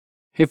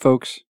Hey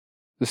folks,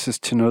 this is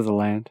To Know the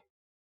Land,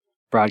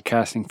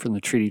 broadcasting from the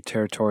treaty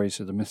territories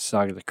of the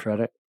Mississauga the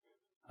Credit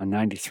on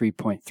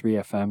 93.3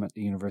 FM at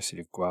the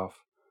University of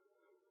Guelph.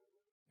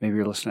 Maybe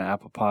you're listening to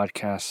Apple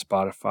Podcasts,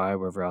 Spotify,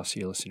 wherever else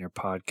you listen to your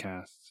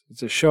podcasts.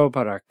 It's a show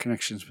about our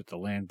connections with the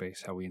land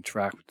base, how we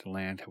interact with the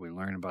land, how we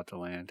learn about the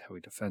land, how we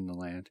defend the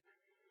land.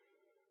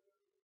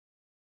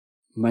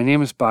 My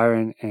name is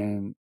Byron,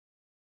 and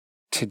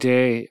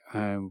today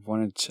I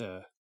wanted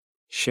to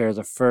share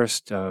the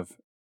first of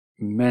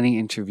many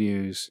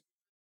interviews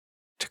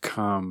to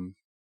come.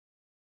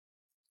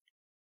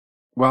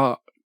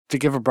 Well, to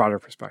give a broader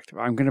perspective,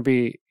 I'm going to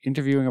be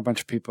interviewing a bunch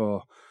of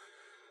people,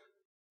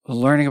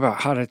 learning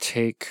about how to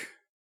take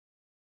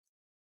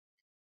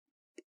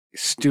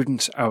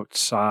students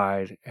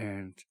outside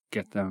and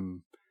get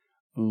them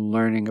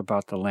learning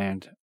about the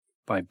land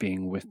by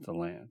being with the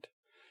land.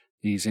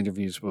 These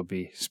interviews will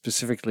be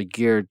specifically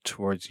geared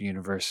towards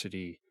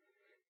university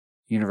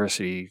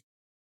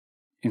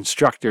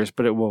instructors,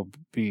 but I'll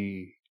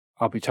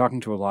be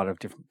talking to a lot of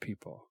different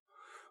people.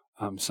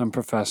 Some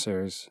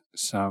professors,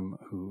 some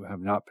who have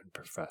not been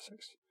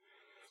professors.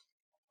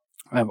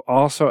 I've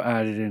also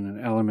added in an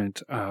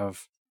element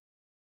of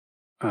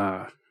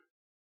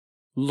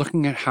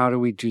looking at how do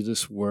we do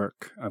this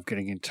work of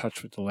getting in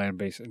touch with the land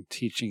base and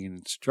teaching and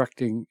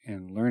instructing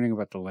and learning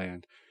about the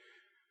land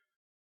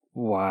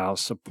while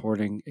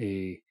supporting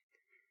a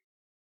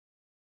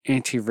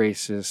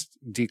anti-racist,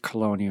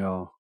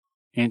 decolonial,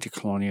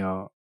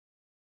 anti-colonial,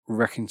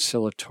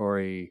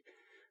 reconciliatory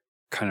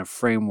kind of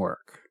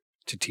framework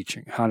to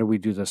teaching. How do we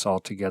do this all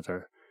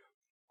together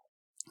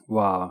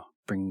while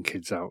bringing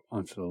kids out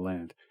onto the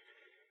land?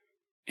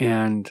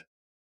 And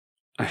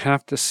I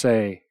have to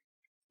say,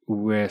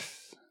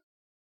 with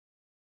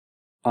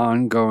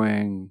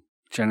ongoing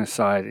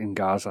genocide in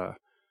Gaza,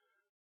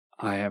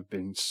 I have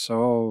been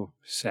so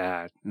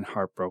sad and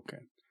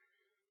heartbroken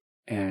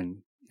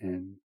and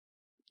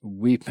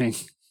weeping,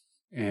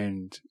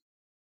 and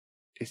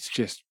it's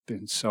just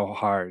been so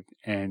hard,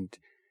 and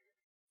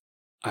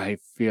I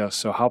feel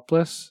so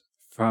helpless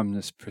from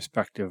this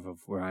perspective of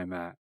where I'm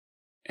at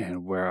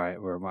and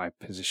where my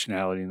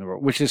positionality in the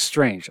world, which is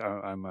strange.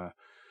 I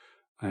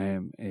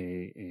am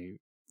a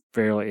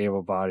fairly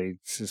able-bodied,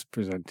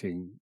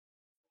 cis-presenting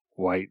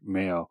white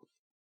male,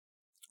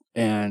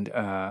 and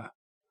I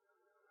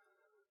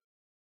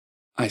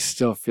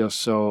still feel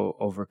so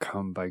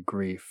overcome by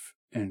grief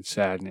and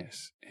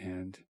sadness.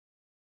 And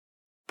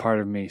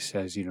part of me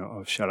says,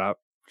 oh, shut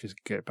up.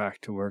 Just get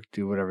back to work,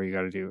 do whatever you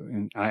got to do.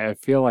 And I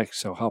feel like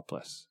so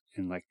helpless,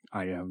 and like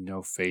I have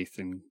no faith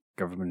in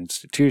government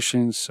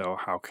institutions. So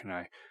how can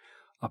I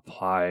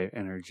apply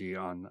energy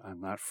on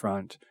that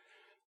front?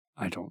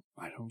 I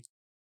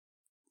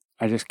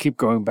just keep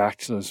going back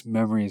to those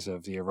memories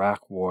of the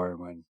Iraq War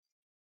when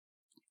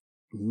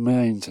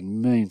millions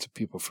and millions of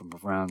people from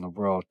around the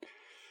world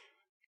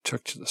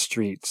took to the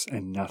streets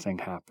and nothing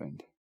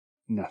happened.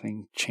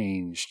 Nothing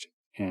changed.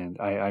 And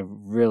I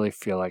really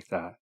feel like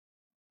that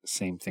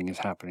same thing is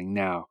happening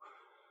now,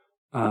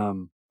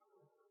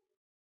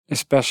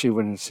 especially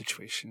when the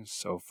situation is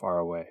so far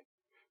away.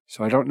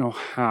 So I don't know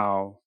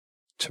how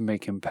to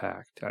make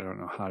impact. I don't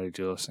know how to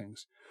do those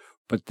things.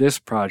 But this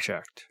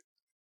project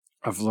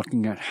of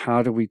looking at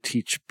how do we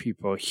teach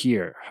people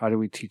here, how do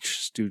we teach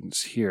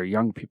students here,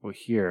 young people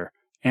here,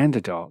 and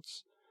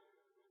adults,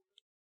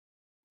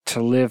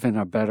 to live in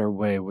a better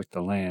way with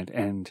the land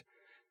and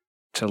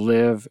to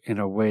live in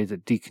a way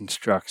that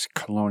deconstructs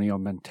colonial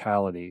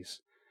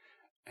mentalities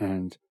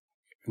and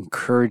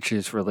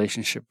encourages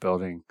relationship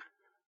building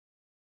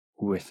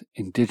with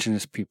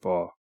Indigenous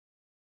people,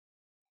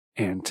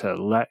 and to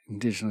let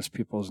Indigenous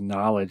people's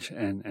knowledge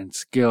and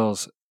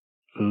skills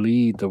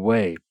lead the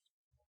way.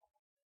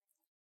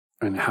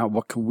 And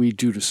what can we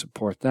do to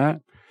support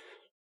that?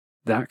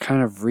 That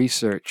kind of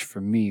research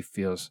for me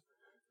feels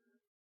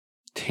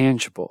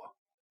tangible,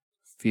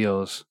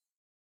 feels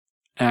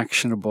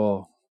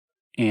actionable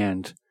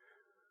and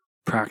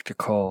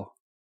practical,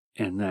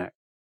 and that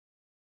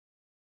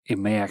it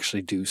may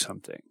actually do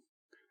something.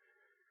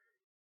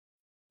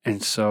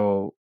 And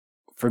so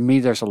for me,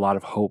 there's a lot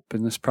of hope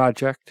in this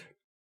project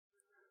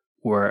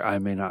where I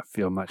may not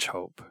feel much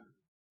hope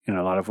in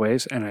a lot of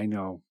ways. And I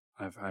know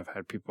I've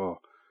had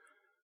people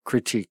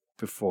critique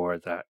before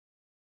that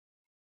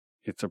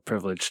it's a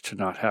privilege to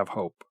not have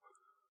hope.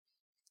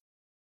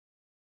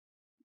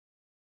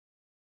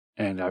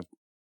 And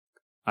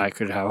I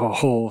could have a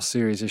whole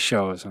series of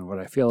shows on what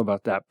I feel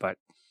about that. But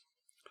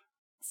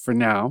for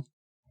now,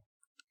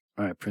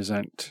 I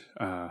present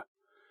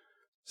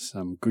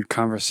some good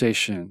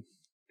conversation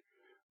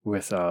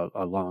with a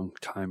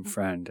longtime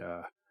friend,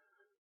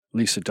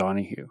 Lisa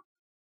Donahue.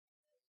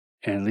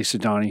 And Lisa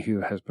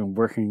Donahue has been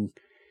working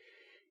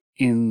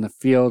in the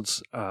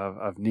fields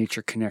of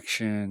nature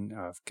connection,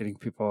 of getting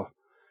people,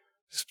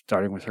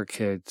 starting with her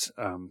kids,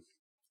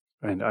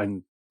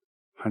 and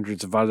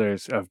hundreds of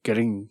others, of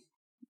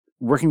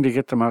working to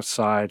get them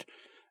outside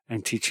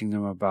and teaching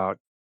them about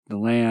the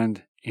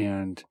land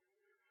and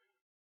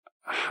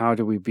how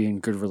do we be in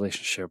good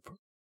relationship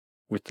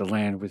with the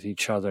land, with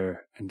each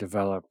other, and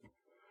develop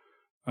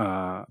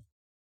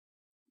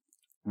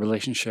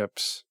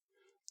relationships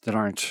that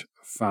aren't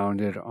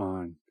founded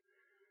on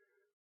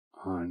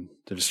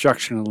the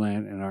destruction of the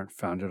land and aren't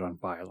founded on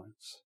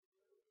violence,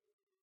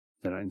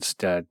 that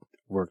instead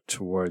work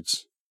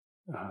towards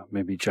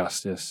maybe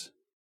justice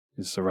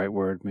is the right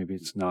word, maybe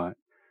it's not.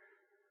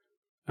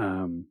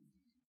 But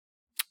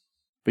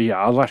yeah,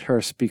 I'll let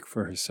her speak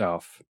for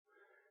herself,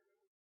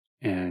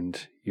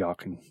 and y'all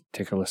can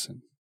take a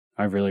listen.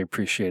 I really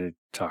appreciated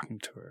talking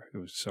to her. It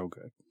was so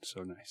good,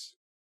 so nice.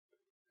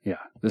 Yeah,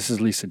 this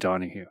is Lisa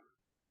Donahue.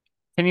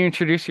 Can you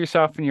introduce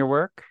yourself and your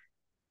work?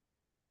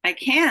 I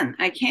can.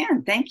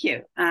 Thank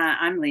you.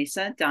 I'm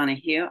Lisa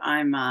Donahue.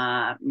 I'm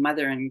a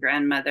mother and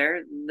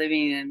grandmother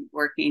living and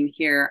working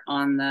here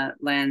on the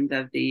land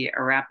of the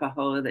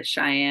Arapaho, the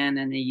Cheyenne,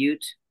 and the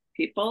Ute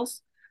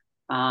peoples.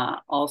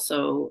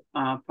 Also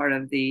part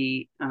of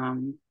the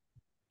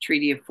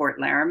Treaty of Fort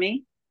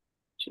Laramie,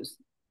 which was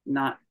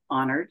not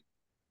honored,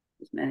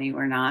 as many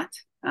were not.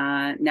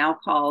 Now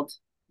called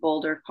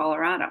Boulder,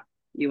 Colorado,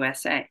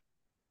 USA.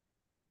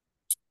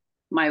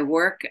 My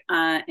work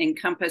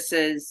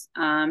encompasses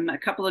a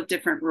couple of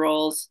different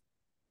roles,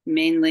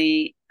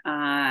 mainly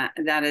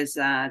that is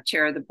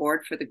chair of the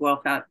board for the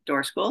Guelph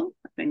Outdoor School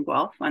up in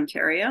Guelph,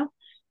 Ontario,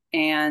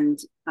 and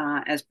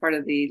as part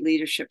of the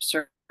leadership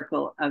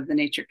circle of the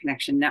Nature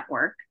Connection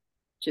Network,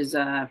 which is,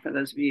 for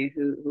those of you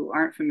who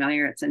aren't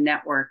familiar, it's a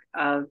network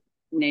of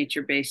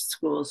nature-based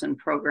schools and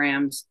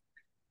programs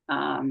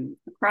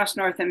across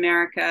North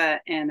America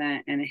and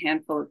a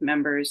handful of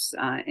members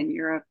in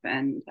Europe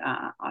and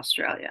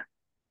Australia.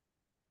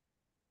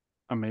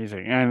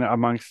 Amazing. And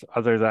amongst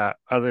other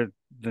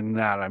than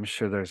that, I'm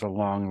sure there's a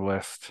long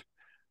list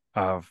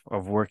of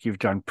work you've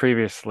done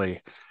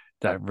previously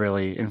that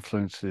really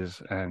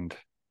influences and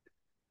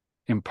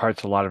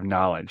imparts a lot of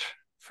knowledge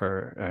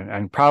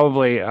and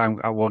probably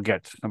I will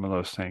get to some of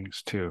those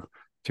things too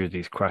through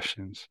these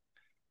questions.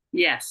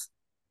 Yes,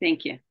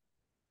 thank you.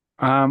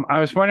 I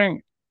was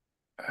wondering,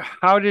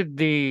 I'm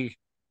going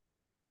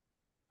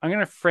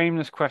to frame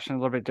this question a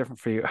little bit different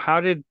for you.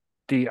 How did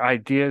the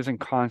ideas and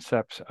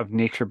concepts of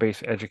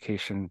nature-based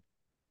education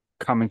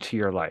come into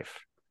your life?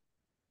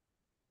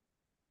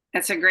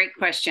 That's a great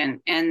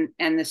question. And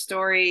the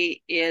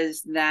story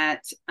is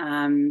that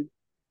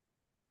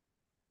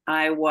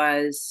I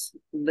was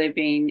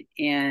living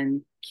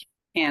in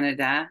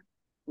Canada,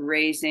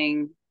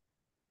 raising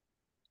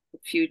a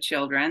few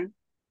children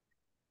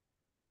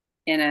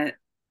in a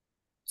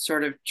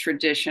sort of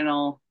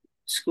traditional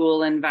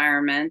school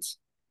environment,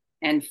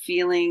 and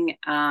feeling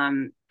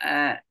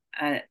a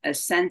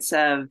sense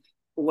of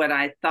what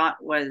I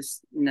thought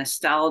was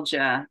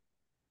nostalgia,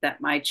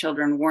 that my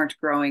children weren't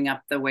growing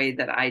up the way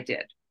that I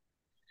did.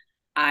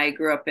 I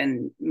grew up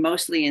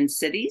mostly in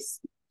cities,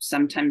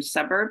 sometimes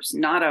suburbs,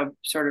 not a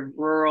sort of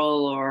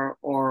rural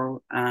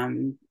or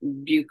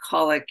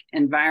bucolic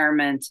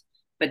environment,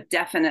 but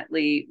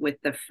definitely with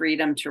the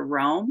freedom to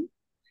roam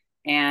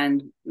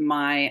and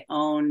my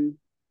own,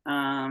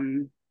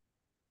 I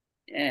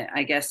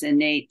guess,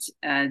 innate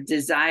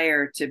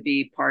desire to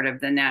be part of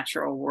the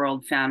natural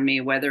world found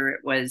me, whether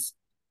it was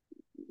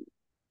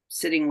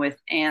sitting with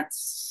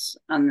ants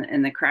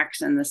in the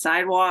cracks in the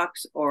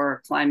sidewalks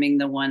or climbing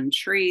the one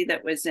tree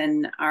that was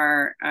in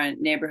our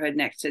neighborhood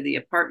next to the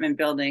apartment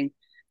building.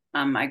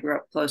 I grew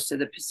up close to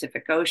the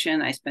Pacific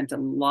Ocean. I spent a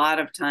lot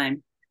of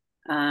time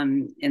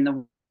in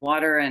the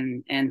water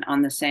and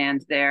on the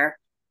sand there.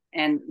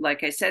 And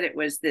like I said, it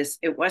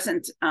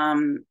wasn't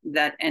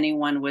that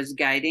anyone was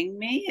guiding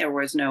me. There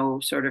was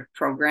no sort of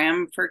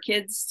program for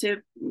kids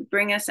to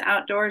bring us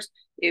outdoors.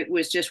 It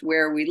was just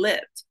where we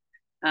lived.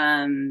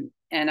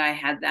 And I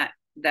had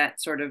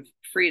that sort of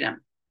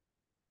freedom.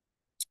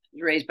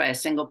 Raised by a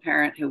single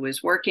parent who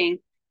was working,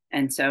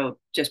 and so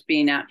just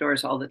being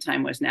outdoors all the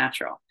time was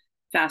natural.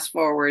 Fast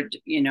forward,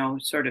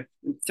 sort of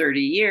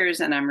 30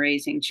 years, and I'm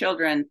raising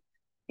children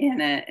in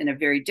a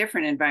very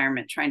different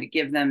environment, trying to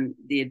give them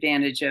the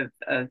advantage of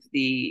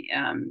the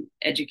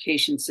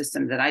education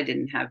system that I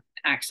didn't have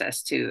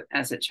access to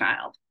as a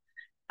child.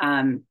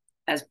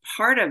 As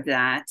part of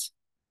that,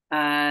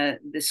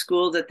 the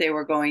school that they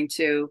were going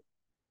to,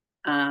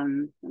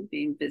 I'm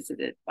being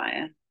visited by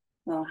a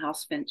little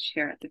house finch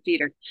here at the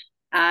feeder.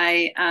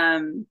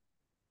 The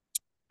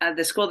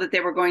school that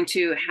they were going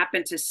to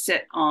happened to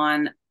sit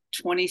on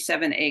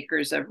 27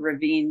 acres of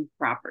ravine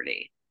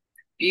property,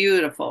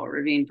 beautiful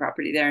ravine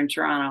property there in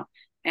Toronto,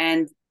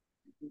 and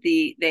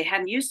they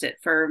hadn't used it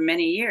for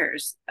many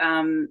years.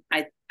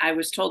 I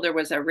was told there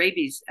was a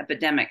rabies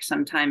epidemic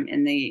sometime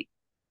in the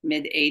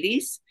mid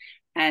 80s,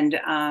 and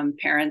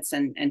parents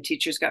and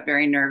teachers got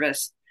very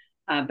nervous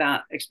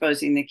about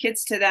exposing the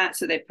kids to that,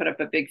 so they put up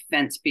a big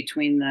fence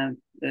between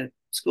the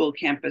school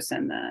campus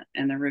and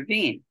the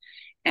ravine.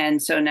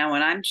 And so now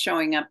when I'm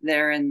showing up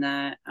there in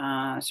the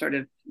sort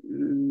of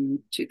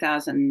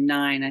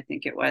 2009, I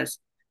think it was,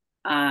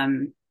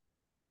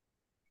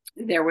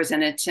 there was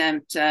an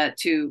attempt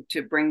to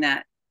bring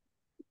that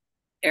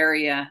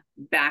area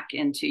back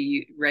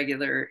into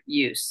regular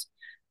use.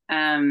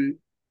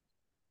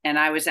 and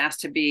I was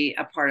asked to be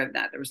a part of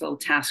that. There was a little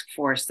task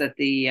force that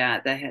the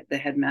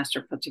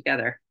headmaster put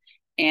together,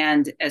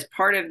 and as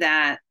part of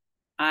that,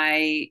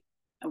 I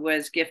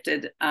was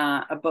gifted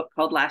a book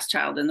called Last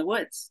Child in the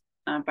Woods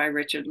by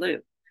Richard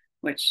Loup,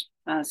 which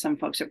some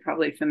folks are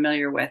probably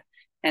familiar with.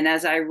 And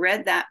as I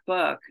read that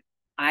book,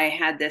 I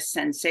had this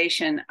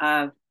sensation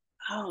of,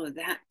 oh,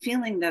 that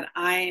feeling that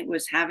I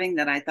was having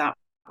that I thought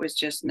was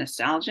just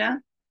nostalgia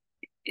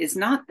is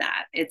not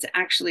that. It's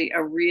actually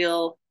a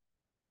real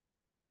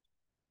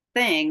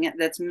thing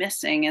that's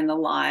missing in the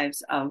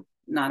lives of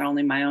not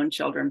only my own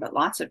children, but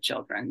lots of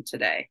children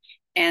today.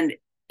 And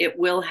it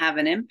will have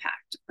an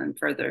impact on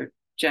further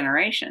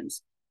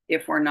generations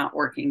if we're not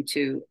working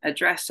to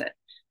address it.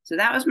 So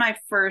that was my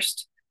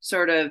first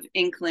sort of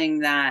inkling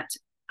that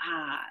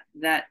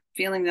that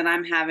feeling that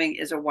I'm having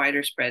is a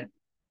wider spread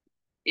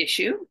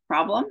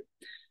problem.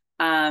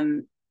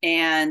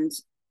 And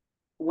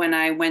when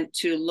I went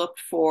to look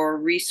for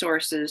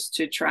resources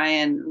to try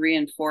and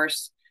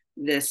reinforce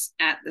this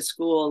at the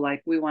school,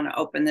 like, we want to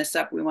open this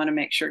up, we want to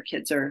make sure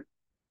kids are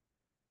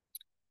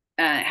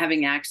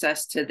having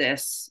access to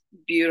this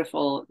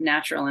beautiful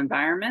natural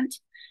environment.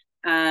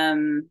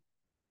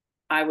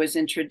 I was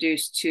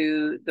introduced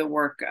to the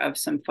work of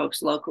some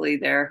folks locally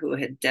there who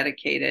had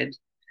dedicated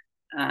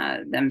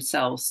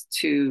themselves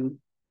to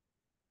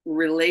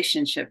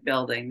relationship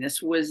building.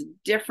 This was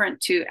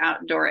different to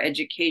outdoor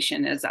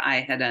education as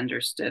I had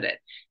understood it.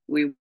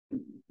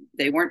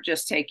 They weren't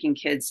just taking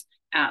kids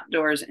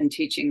outdoors and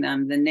teaching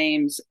them the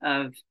names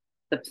of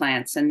the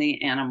plants and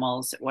the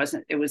animals.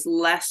 It was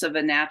less of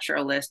a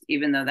naturalist,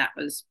 even though that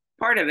was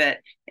part of it.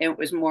 It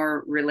was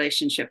more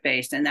relationship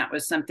based, and that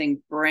was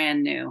something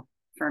brand new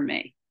for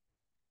me.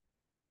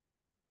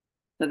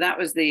 So that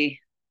was the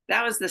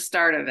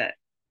start of it.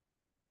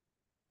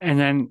 And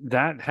then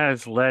that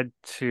has led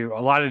to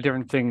a lot of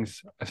different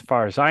things as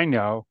far as I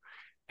know,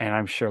 and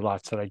I'm sure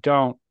lots that I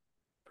don't.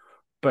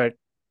 But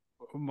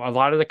a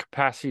lot of the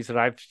capacities that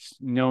I've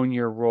known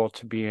your role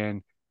to be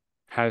in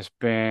has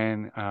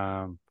been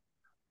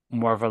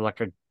more of a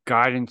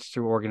guidance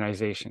through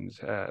organizations,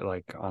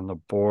 like on the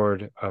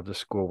board of the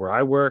school where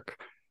I work.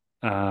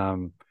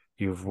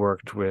 You've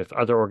worked with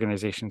other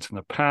organizations in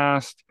the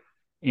past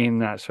in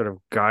that sort of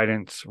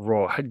guidance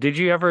role. Did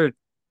you ever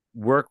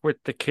work with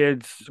the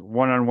kids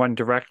one-on-one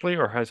directly,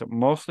 or has it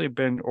mostly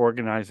been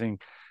organizing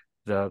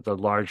the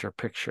larger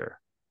picture?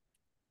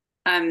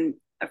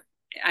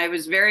 I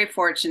was very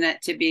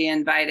fortunate to be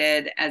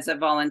invited as a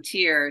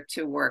volunteer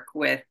to work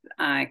with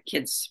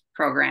kids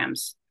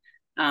programs.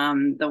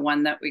 The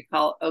one that we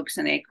call Oaks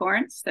and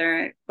Acorns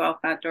there at Guelph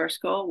Outdoor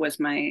School was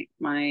my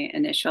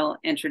initial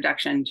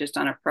introduction just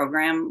on a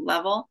program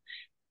level,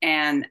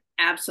 and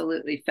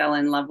absolutely fell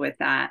in love with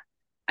that.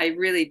 I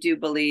really do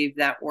believe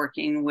that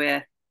working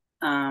with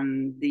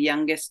the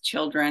youngest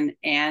children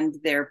and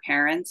their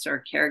parents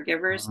or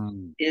caregivers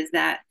is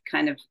that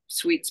kind of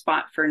sweet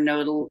spot for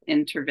nodal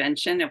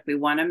intervention. If we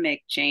want to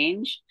make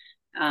change,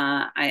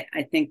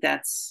 I think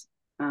that's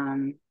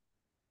the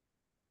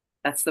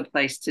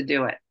place to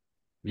do it.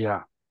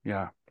 Yeah,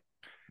 yeah.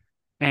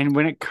 And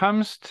when it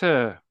comes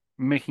to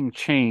making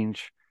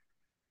change,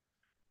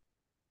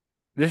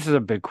 this is a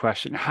big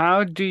question.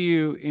 How do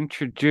you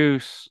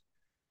introduce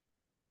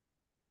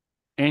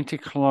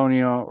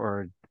anti-colonial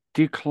or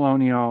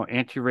decolonial,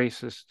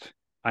 anti-racist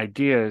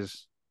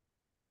ideas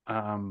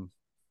to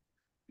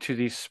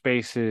these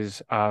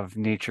spaces of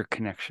nature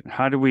connection?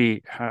 How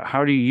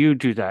do you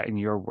do that in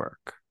your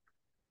work?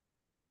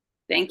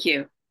 Thank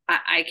you.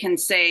 I can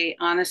say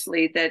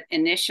honestly that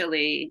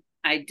initially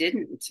I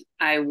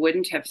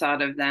wouldn't have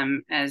thought of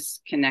them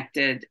as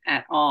connected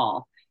at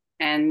all.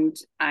 And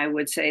I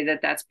would say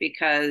that that's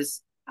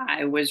because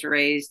I was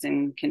raised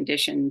and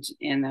conditioned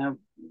in a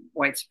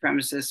white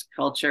supremacist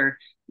culture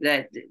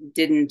that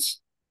didn't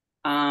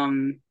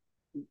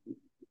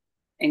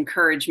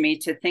encourage me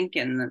to think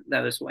in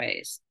those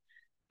ways.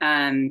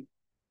 I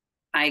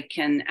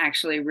can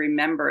actually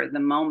remember the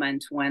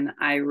moment when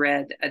I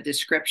read a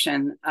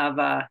description of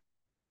a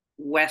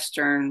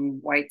Western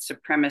white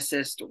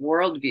supremacist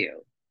worldview,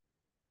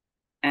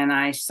 and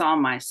I saw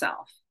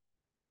myself.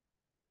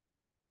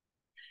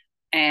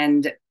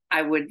 And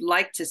I would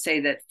like to say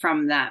that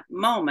from that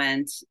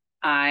moment,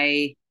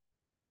 I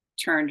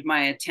turned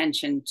my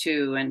attention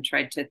to and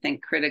tried to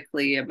think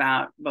critically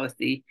about both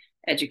the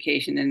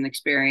education and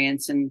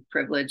experience and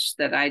privilege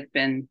that I'd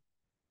been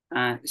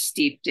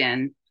steeped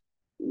in.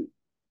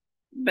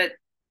 But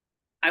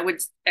I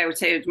would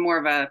say it was more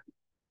of a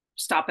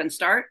stop and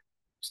start.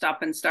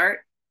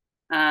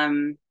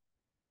 And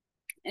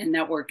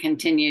that work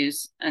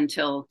continues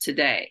until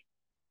today.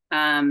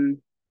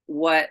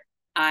 What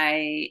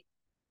I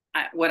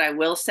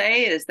will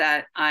say is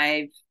that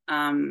I've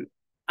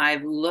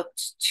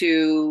looked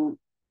to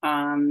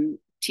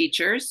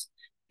teachers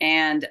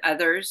and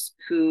others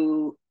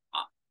who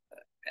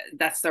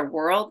that's their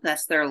world,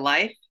 that's their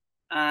life.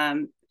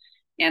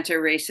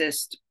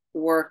 Anti-racist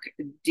work,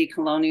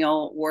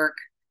 decolonial work.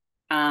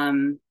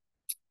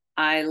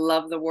 I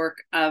love the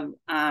work of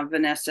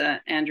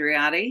Vanessa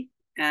Andreotti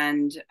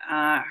and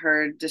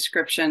her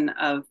description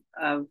of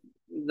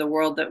the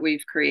world that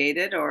we've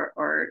created,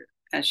 or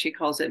as she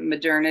calls it,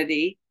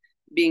 modernity,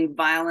 being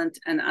violent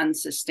and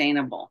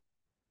unsustainable.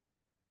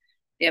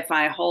 If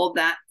I hold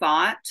that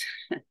thought,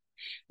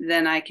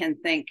 then I can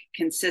think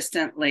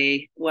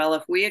consistently, well,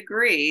 if we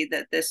agree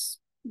that this,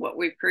 what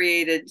we've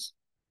created,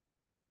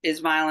 is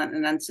violent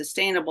and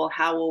unsustainable,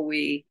 how will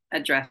we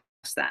address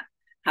that?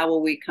 How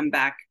will we come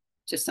back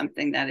to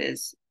something that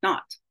is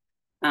not?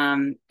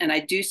 And I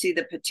do see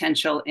the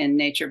potential in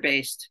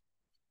nature-based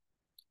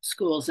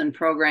schools and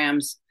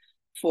programs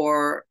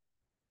for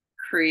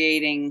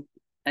creating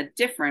a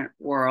different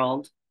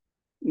world,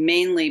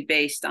 mainly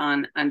based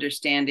on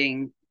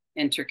understanding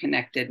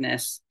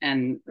interconnectedness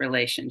and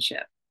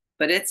relationship.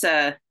 But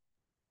if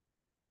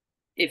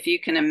you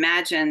can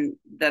imagine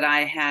that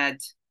I had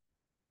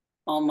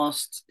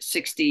almost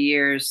 60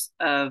 years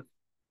of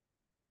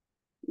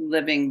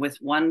living with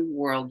one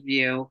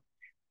worldview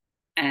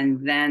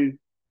and then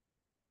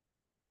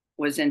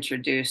was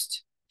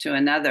introduced to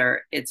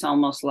another, it's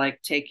almost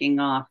like taking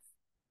off,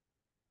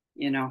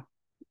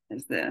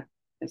 as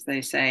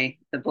they say,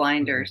 the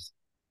blinders.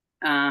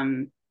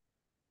 Yeah.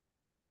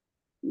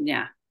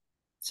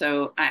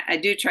 So I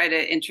do try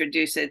to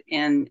introduce it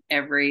in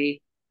everything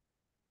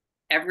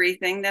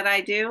that I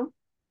do,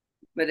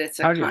 but it's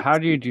a How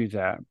do you do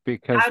that?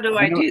 Because how do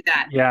I do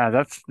that? yeah,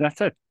 that's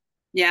a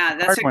Yeah,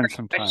 that's hard a one great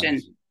sometimes.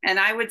 question. And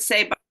I would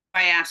say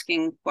by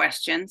asking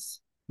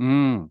questions,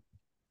 Mm.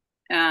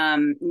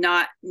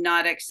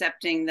 not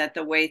accepting that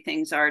the way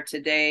things are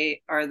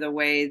today are the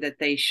way that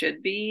they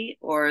should be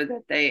or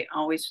that they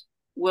always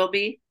will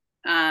be.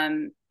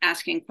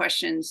 Asking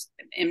questions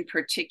in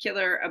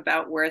particular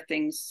about where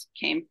things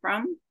came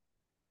from.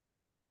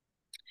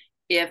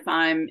 If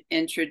I'm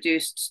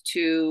introduced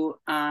to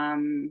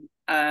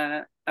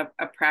a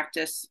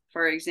practice,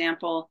 for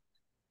example,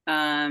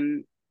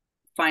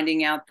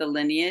 finding out the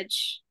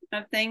lineage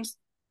of things.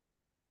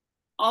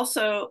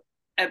 Also,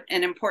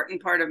 an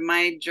important part of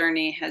my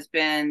journey has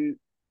been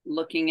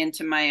looking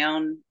into my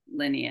own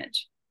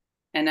lineage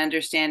and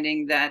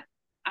understanding that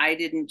I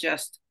didn't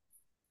just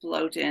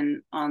float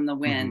in on the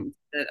wind,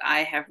 that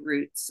I have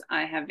roots,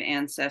 I have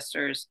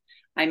ancestors.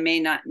 I may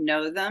not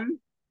know them,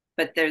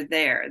 but they're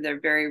there. They're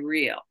very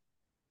real.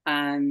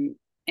 And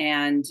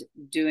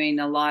doing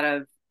a lot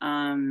of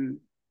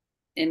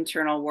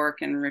internal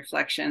work and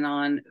reflection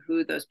on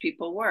who those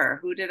people were.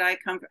 Who did I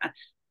come from?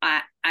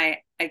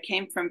 I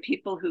came from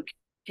people who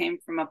came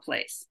from a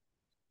place.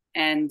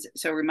 And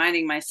so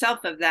reminding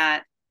myself of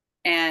that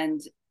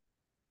and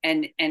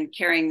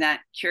carrying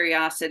that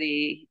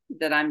curiosity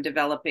that I'm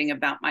developing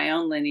about my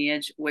own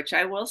lineage, which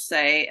I will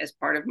say as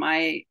part of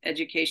my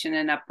education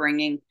and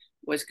upbringing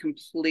was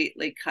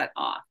completely cut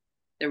off.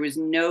 There was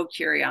no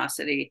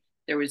curiosity.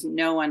 There was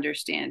no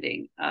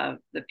understanding of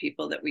the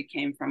people that we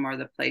came from or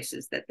the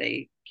places that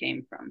they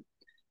came from.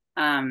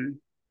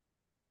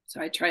 So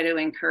I try to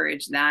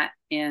encourage that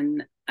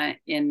in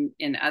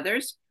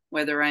others,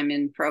 whether I'm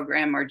in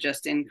program or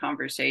just in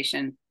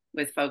conversation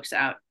with folks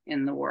out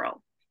in the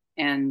world.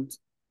 And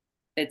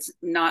it's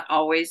not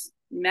always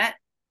met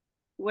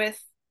with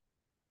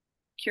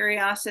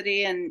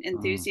curiosity and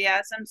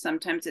enthusiasm.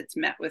 Sometimes it's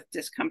met with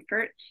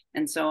discomfort.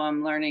 And so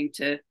I'm learning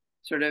to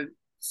sort of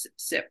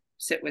sit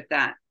with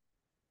that.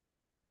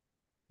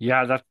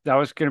 Yeah, that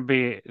was going to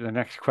be the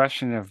next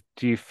question of,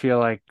 do you feel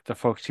like the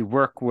folks you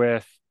work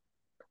with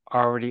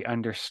already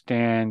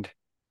understand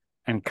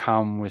and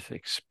come with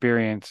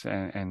experience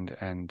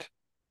and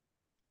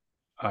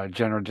a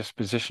general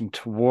disposition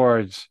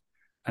towards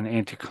an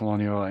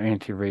anti-colonial,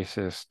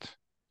 anti-racist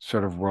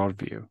sort of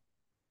worldview?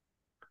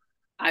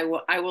 I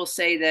will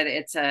say that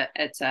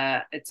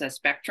it's a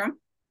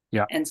spectrum.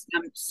 Yeah. And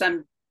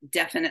some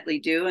definitely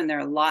do, and there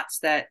are lots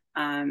that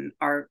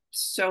are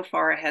so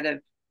far ahead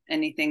of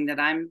anything that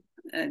I'm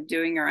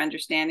doing or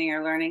understanding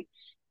or learning,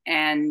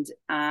 and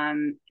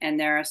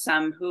there are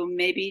some who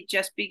may be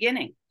just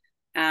beginning,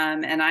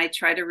 and I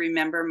try to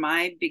remember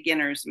my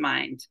beginner's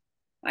mind.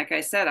 Like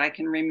I said, I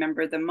can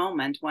remember the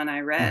moment when I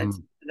read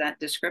that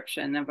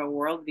description of a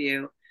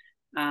worldview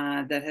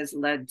that has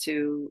led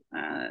to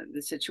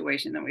the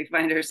situation that we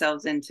find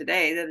ourselves in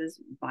today, that is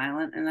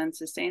violent and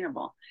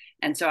unsustainable.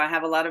 And so I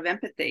have a lot of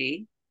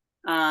empathy,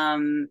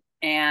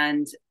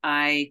 and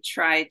I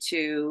try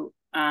to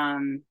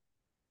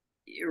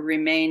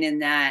remain in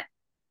that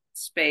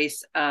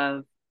space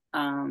of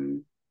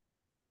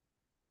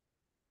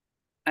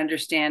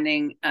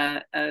understanding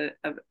a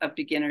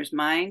beginner's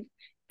mind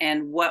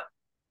and what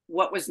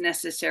was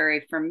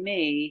necessary for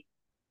me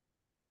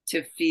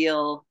to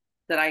feel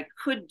that I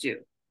could do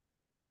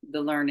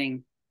the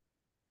learning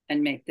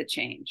and make the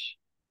change,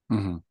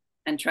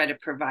 and try to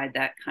provide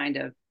that kind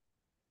of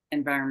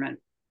environment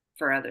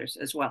for others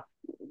as well.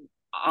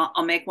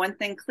 I'll make one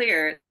thing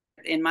clear.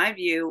 In my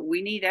view,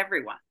 we need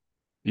everyone.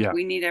 Yeah.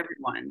 We need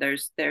everyone.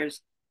 There's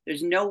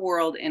no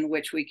world in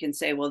which we can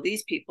say, well,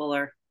 these people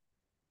are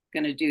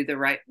going to do the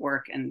right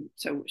work, and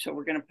so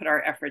we're going to put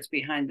our efforts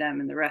behind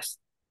them and the rest.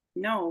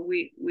 No,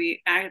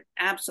 we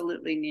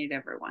absolutely need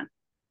everyone.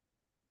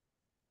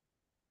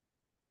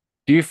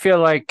 Do you feel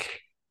like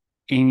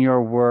in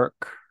your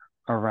work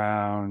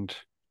around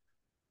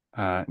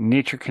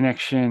nature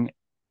connection,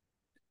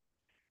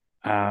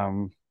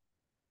 um,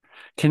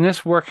 can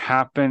this work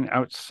happen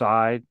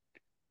outside?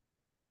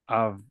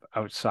 Can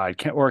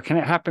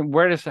it happen?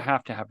 Where does it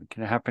have to happen?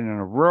 Can it happen in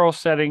a rural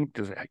setting?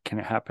 Can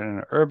it happen in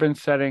an urban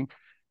setting?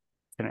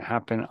 Can it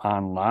happen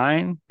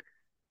online?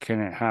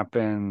 Can it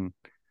happen?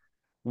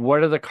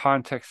 What are the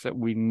contexts that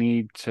we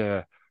need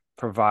to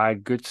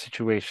provide good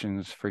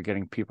situations for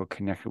getting people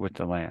connected with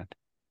the land?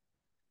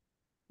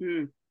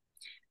 Hmm.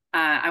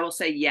 I will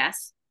say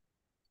yes,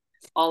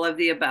 all of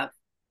the above.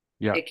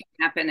 Yeah. It can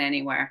happen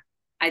anywhere.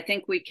 I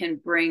think we can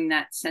bring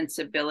that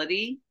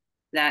sensibility,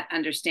 that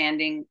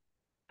understanding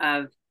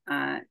of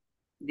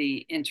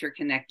the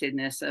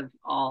interconnectedness of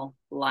all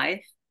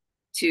life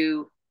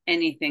to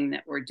anything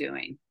that we're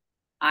doing.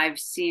 I've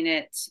seen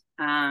it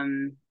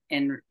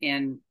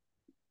in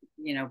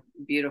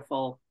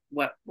beautiful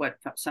what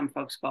some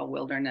folks call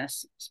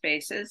wilderness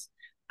spaces.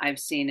 I've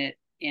seen it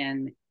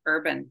in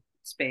urban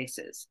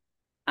spaces.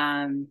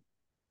 Um,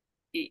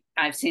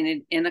 I've seen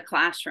it in a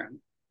classroom.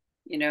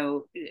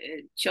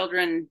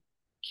 Children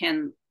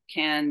can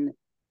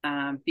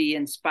be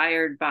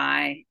inspired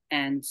by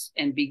and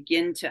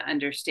begin to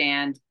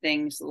understand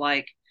things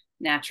like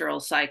natural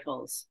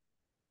cycles.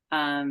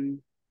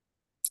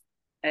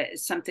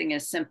 Something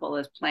as simple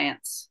as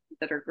plants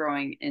that are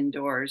growing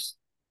indoors,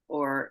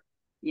 or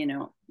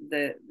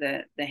the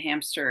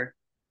hamster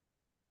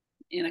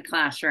in a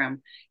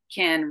classroom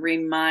can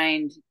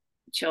remind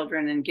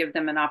children and give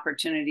them an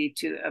opportunity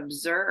to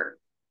observe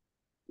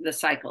the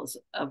cycles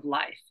of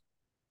life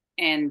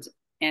and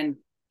and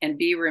and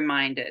be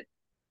reminded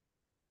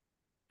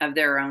of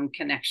their own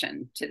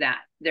connection to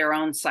that, their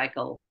own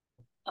cycle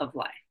of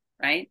life,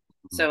 right?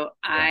 So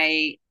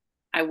Yeah.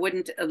 I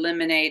wouldn't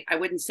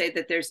say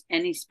that there's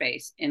any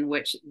space in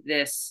which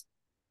this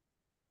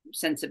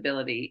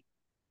sensibility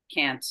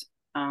can't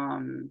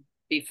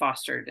be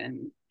fostered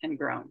and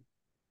grown.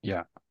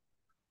 Yeah.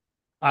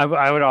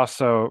 I would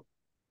also,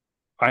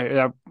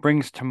 that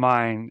brings to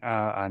mind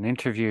an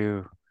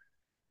interview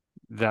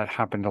that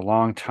happened a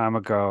long time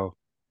ago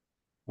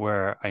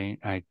where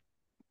I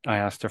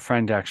asked a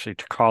friend actually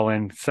to call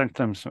in, sent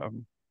them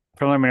some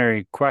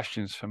preliminary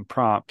questions, some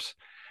prompts,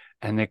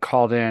 and they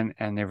called in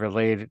and they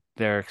relayed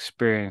their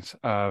experience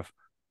of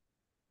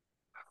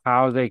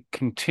how they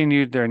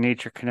continued their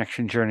nature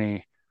connection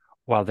journey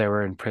while they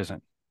were in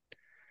prison,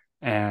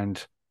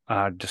 and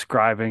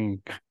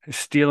describing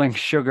stealing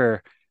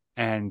sugar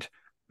and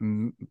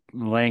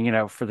laying it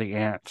out for the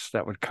ants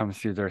that would come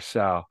through their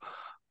cell,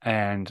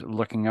 and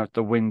looking out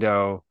the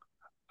window,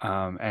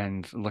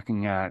 and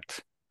looking at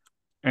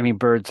any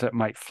birds that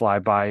might fly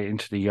by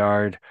into the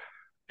yard,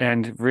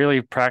 and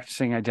really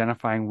practicing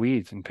identifying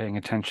weeds and paying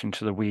attention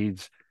to the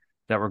weeds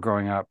that were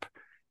growing up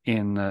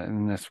in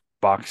this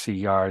boxy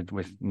yard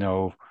with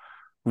no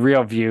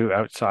real view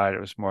outside. It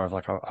was more of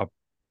like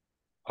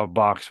a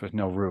box with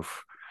no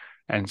roof.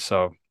 And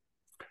so,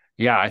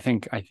 yeah, I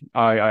think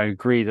I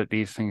agree that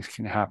these things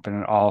can happen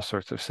in all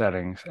sorts of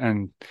settings.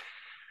 And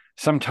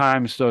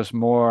sometimes those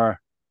more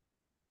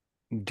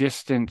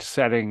distant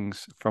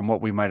settings from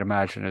what we might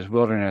imagine as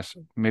wilderness,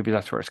 maybe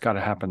that's where it's got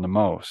to happen the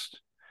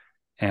most.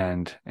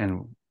 And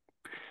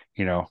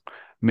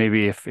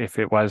maybe if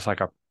it was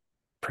like a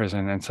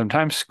prison, and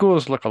sometimes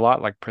schools look a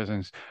lot like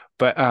prisons,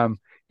 but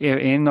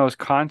in those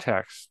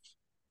contexts,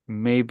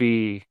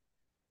 maybe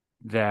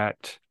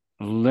that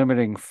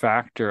limiting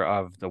factor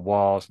of the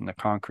walls and the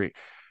concrete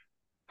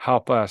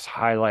help us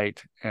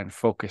highlight and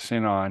focus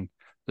in on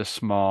the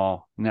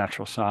small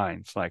natural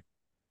signs. Like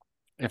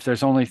if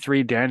there's only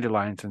 3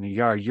 dandelions in the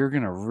yard, you're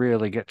going to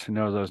really get to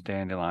know those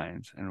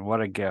dandelions, and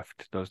what a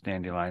gift those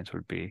dandelions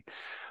would be.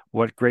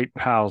 What great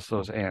pals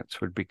those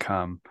ants would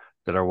become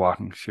that are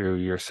walking through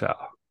your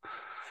cell.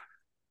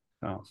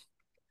 So,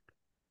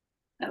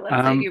 I love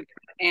that um, you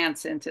brought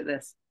ants into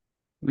this.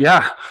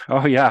 yeah.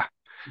 Oh, yeah.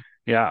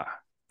 Yeah.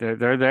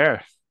 They're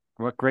there.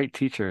 What great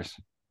teachers.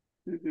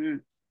 Mm-hmm.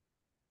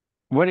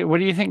 What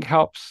do you think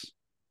helps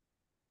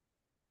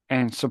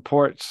and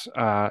supports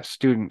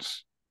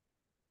students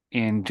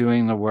in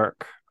doing the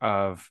work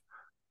of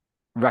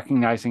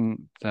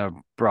recognizing the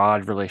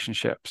broad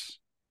relationships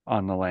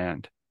on the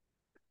land?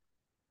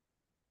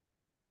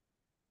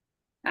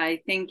 I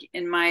think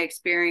in my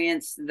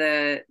experience,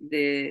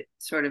 the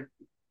sort of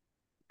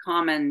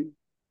common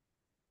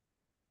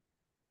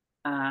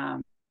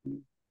um,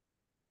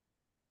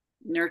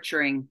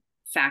 nurturing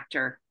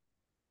factor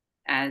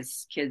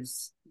as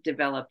kids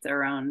develop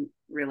their own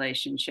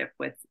relationship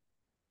with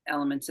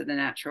elements of the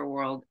natural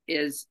world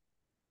is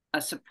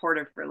a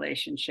supportive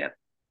relationship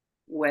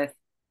with,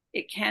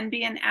 it can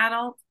be an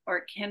adult or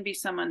it can be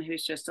someone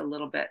who's just a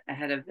little bit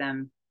ahead of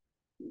them,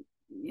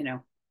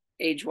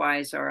 age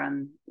wise or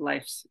on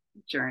life's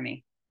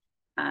journey.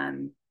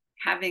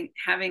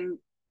 Having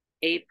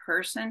a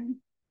person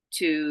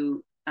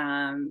to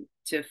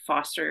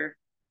foster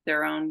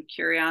their own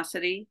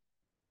curiosity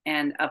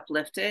and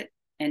uplift it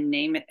and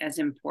name it as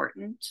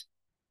important,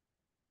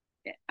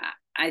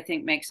 I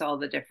think makes all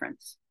the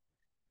difference.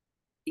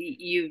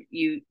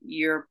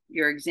 your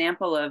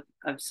example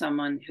of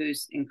someone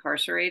who's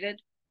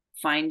incarcerated,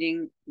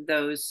 finding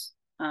those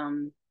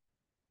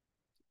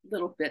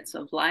little bits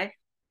of life,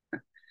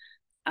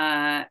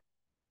 uh,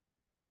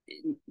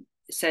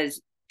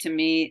 says to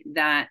me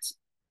that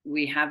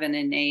we have an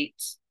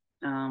innate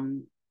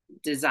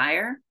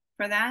desire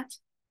for that.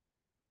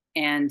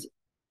 And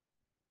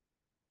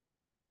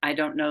I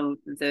don't know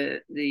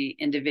the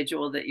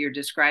individual that you're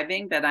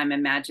describing, but I'm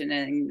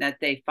imagining that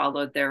they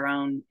followed their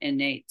own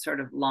innate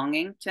sort of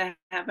longing to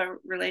have a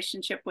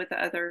relationship with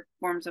other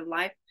forms of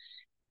life.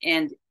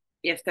 And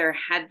if there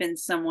had been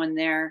someone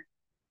there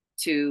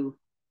to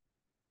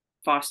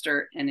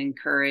foster and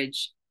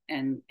encourage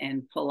and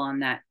pull on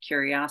that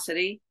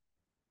curiosity,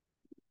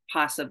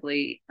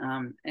 possibly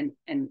an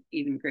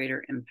even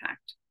greater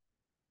impact.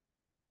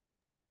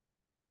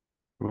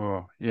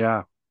 Cool.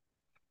 Yeah.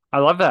 I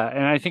love that.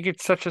 And I think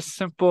it's such a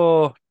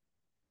simple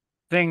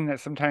thing that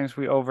sometimes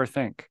we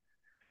overthink.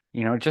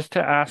 Just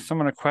to ask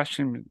someone a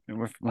question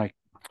with, like,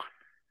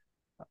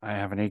 I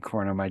have an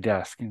acorn on my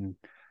desk, and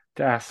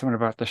to ask someone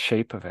about the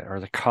shape of it or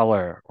the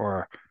color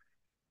or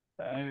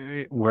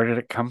where did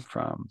it come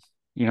from?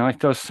 Like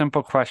those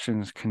simple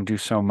questions can do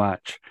so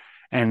much.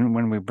 And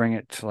when we bring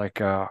it to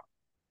like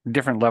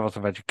different levels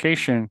of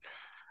education,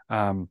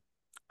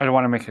 I don't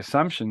want to make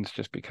assumptions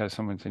just because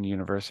someone's in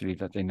university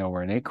that they know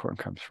where an acorn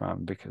comes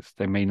from, because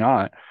they may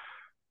not.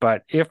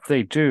 But if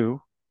they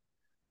do,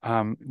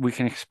 we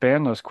can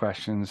expand those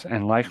questions.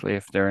 And likely,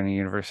 if they're in a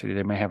university,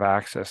 they may have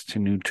access to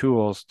new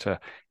tools to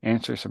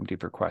answer some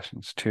deeper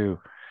questions too.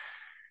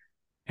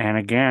 And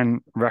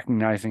again,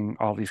 recognizing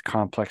all these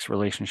complex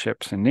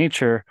relationships in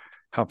nature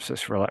helps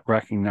us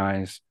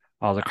recognize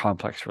all the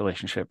complex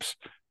relationships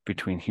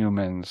between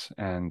humans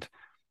and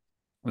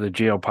the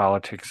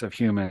geopolitics of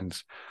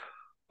humans.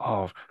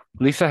 Oh,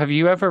 Lisa, have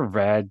you ever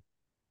read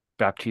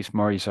Baptiste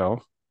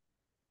Morisot?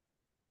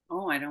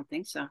 Oh, I don't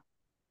think so.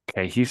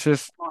 Okay, he's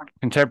this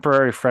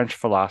contemporary French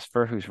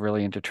philosopher who's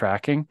really into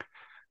tracking,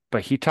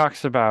 but he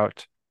talks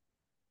about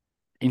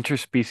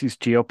interspecies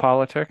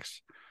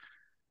geopolitics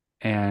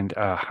and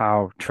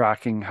how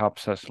tracking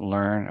helps us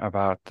learn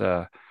about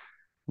the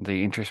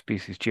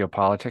interspecies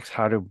geopolitics.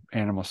 How do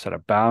animals set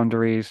up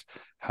boundaries?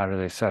 How do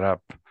they set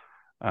up,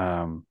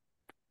 or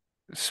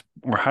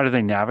how do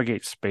they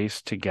navigate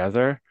space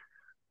together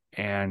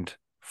and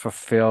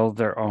fulfill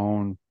their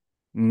own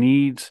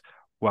needs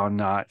while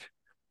not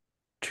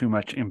too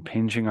much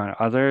impinging on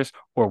others?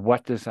 Or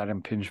what does that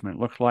impingement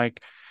look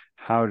like?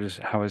 How is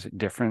it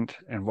different?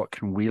 And what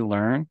can we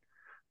learn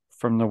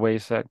from the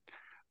ways that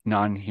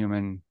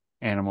non-human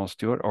animals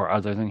do it, or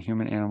other than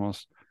human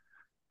animals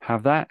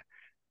have that?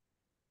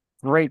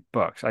 Great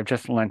books. I've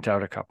just lent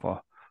out a couple,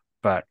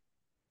 but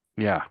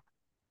yeah,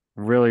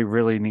 really,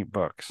 really neat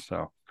books.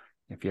 So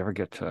if you ever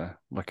get to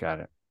look at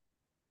it.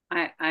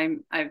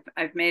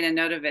 I've made a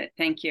note of it.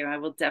 Thank you. I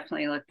will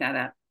definitely look that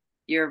up.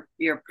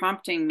 You're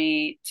prompting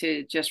me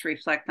to just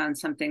reflect on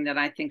something that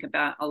I think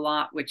about a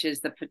lot, which is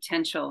the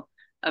potential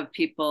of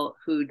people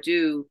who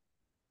do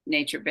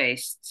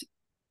nature-based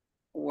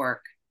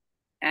work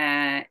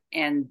and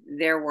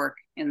their work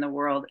in the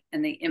world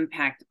and the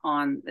impact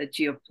on the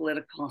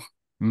geopolitical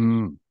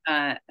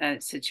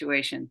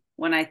situation.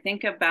 When I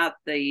think about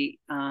the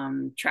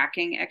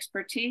tracking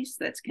expertise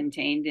that's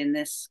contained in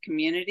this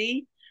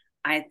community,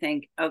 I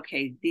think,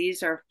 okay,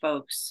 these are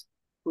folks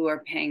who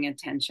are paying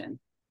attention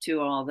to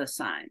all the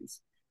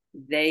signs.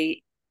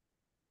 They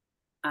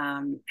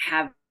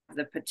have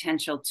the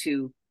potential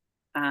to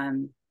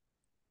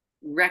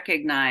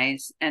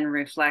recognize and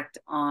reflect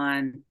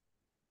on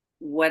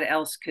what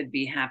else could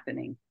be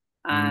happening.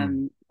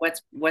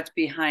 What's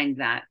behind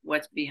that?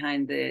 What's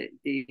behind the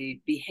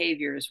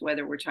behaviors,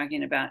 whether we're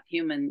talking about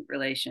human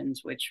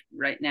relations, which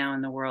right now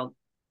in the world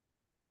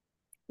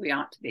we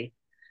ought to be,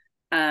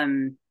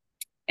 and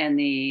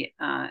the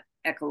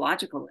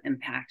ecological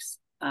impacts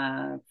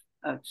of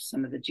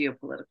some of the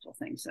geopolitical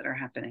things that are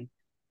happening.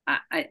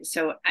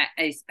 So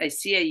I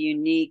see a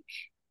unique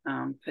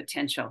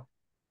potential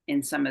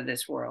in some of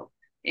this world.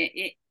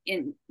 I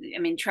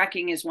mean,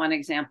 trekking is one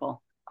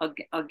example.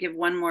 I'll give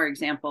one more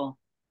example,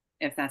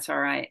 if that's all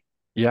right.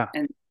 Yeah.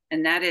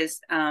 And that is,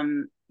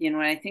 when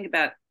I think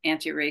about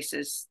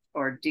anti-racist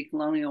or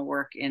decolonial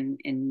work in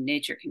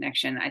nature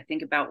connection, I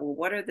think about, well,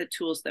 what are the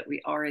tools that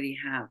we already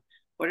have?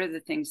 What are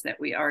the things that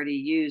we already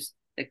use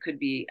that could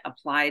be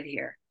applied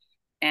here?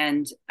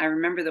 And I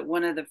remember that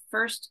one of the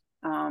first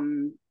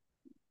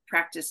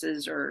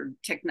practices or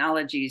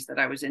technologies that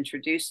I was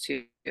introduced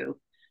to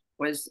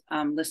was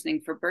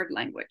listening for bird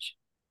language.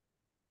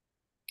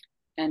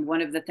 And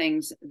one of the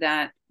things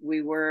that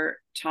we were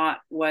taught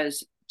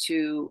was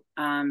to,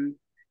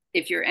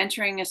 if you're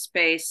entering a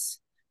space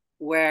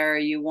where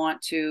you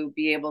want to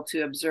be able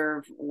to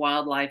observe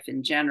wildlife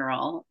in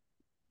general,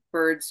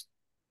 birds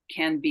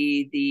can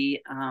be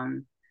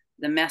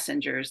the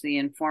messengers, the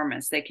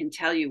informants. They can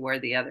tell you where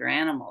the other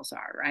animals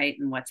are, right,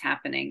 and what's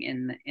happening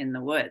in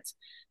the woods.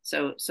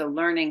 So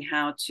learning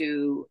how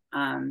to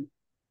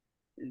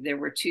there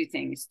were two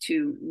things: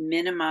 to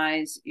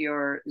minimize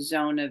your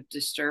zone of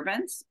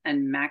disturbance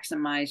and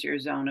maximize your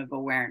zone of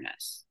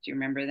awareness. Do you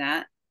remember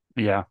that?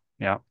 Yeah.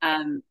 Yeah.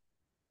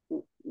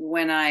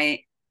 When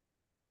I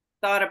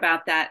thought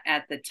about that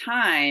at the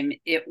time,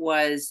 it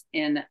was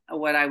in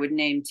what I would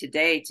name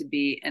today to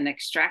be an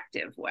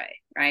extractive way,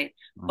 right?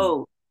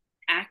 Oh,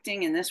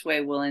 acting in this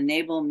way will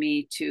enable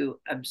me to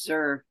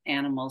observe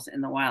animals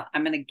in the wild.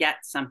 I'm going to get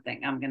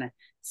something. I'm going to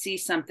see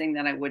something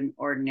that I wouldn't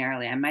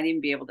ordinarily. I might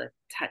even be able to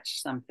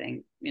touch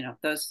something,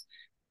 those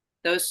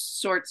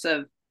sorts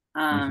of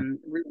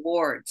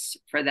rewards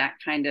for that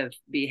kind of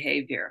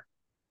behavior.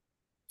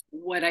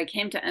 What I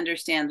came to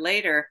understand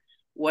later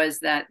was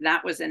that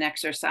that was an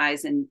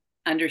exercise in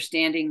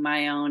understanding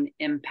my own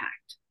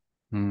impact.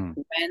 When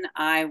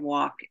I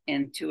walk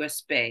into a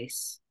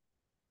space,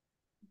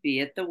 be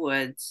it the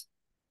woods,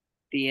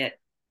 be it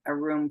a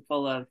room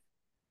full of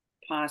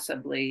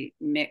possibly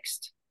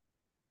mixed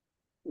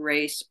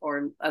race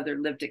or other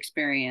lived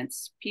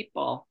experience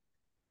people,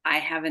 I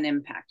have an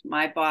impact.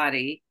 My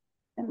body,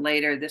 and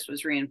later this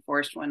was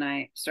reinforced when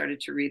I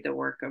started to read the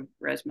work of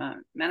Resmaa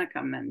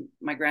Menakem and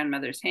My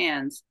Grandmother's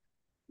Hands,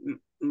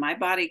 my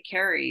body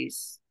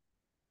carries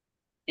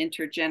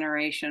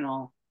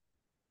intergenerational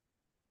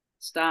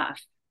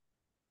stuff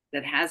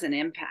that has an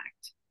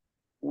impact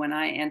when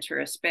I enter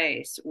a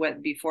space.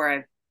 Before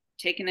I've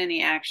taken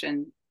any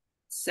action,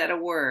 said a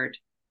word,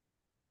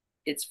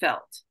 it's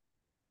felt,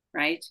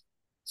 right?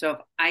 So if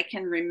I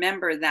can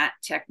remember that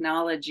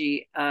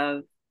technology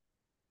of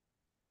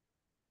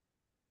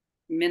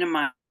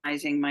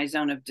minimizing my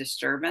zone of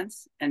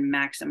disturbance and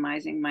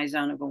maximizing my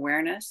zone of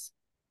awareness,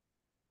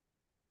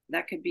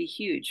 that could be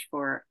huge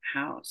for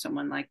how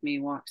someone like me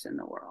walks in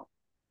the world.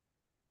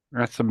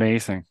 That's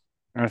amazing.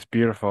 That's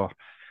beautiful.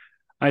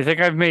 I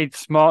think I've made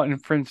small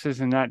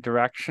inferences in that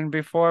direction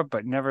before,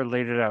 but never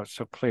laid it out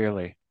so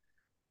clearly.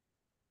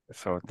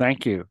 So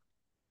thank you.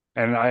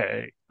 And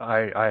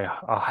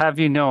I'll have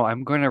you know,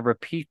 I'm going to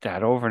repeat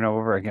that over and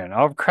over again.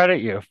 I'll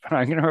credit you, but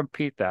I'm going to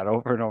repeat that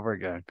over and over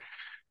again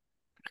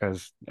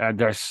because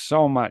there's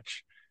so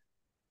much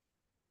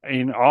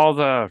in all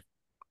the.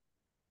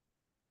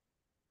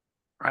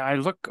 I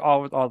look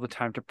all the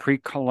time to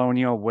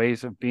pre-colonial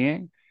ways of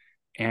being,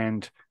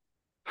 and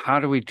how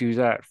do we do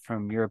that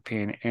from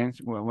European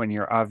when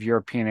you're of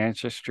European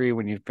ancestry,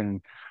 when you've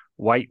been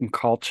white and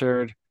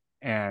cultured,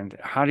 and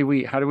how do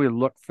we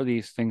look for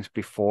these things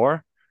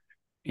before?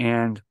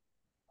 And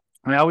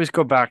I always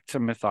go back to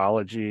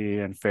mythology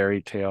and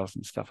fairy tales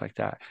and stuff like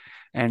that.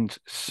 And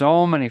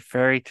so many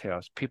fairy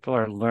tales, people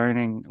are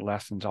learning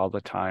lessons all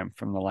the time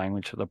from the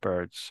language of the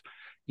birds.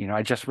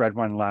 I just read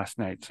one last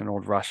night. It's an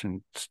old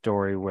Russian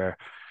story where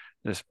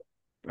this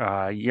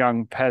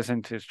young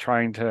peasant is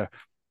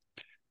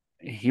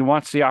he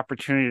wants the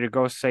opportunity to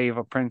go save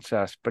a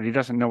princess, but he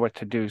doesn't know what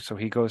to do. So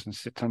he goes and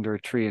sits under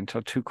a tree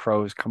until two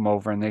crows come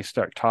over and they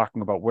start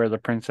talking about where the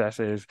princess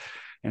is.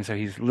 And so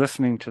he's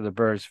listening to the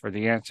birds for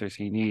the answers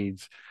he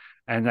needs,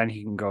 and then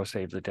he can go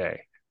save the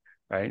day.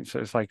 Right. So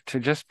it's like to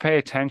just pay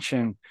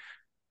attention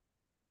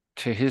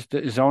to his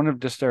zone of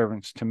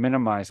disturbance, to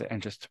minimize it,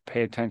 and just to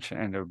pay attention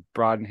and to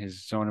broaden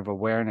his zone of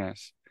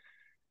awareness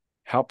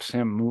helps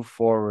him move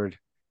forward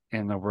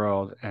in the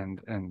world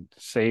and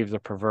save the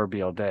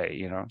proverbial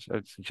day. So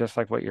it's just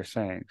like what you're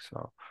saying.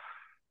 So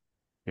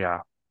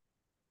yeah.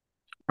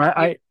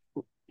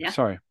 Yeah.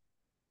 Sorry.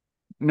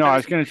 No, I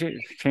was going to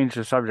change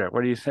the subject.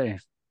 What are you saying?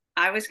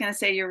 I was going to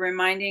say, you're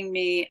reminding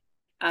me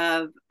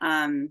of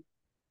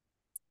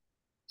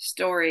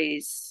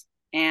stories,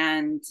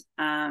 and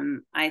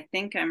I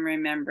think I'm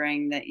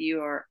remembering that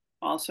you are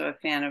also a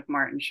fan of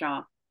Martin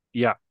Shaw.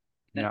 Yeah.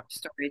 The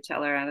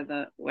storyteller out of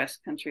the West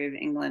Country of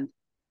England.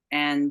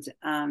 And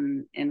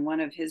in one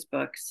of his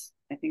books,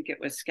 I think it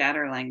was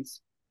Scatterlings,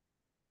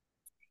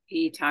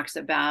 he talks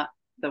about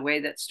the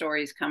way that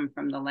stories come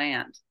from the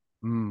land.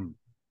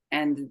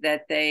 And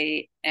that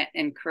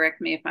and correct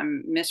me if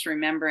I'm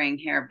misremembering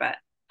here, but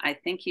I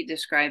think he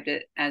described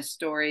it as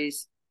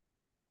stories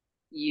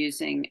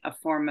using a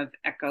form of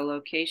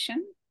echolocation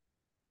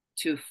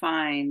to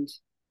find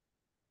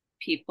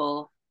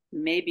people,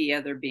 maybe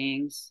other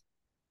beings,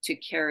 to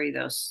carry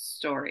those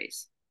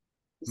stories.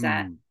 Is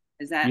that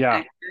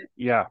accurate?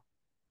 Yeah.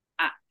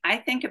 I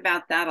think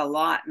about that a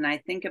lot, and I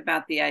think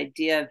about the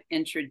idea of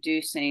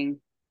introducing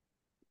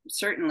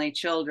certainly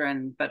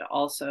children, but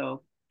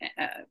also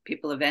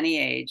people of any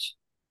age,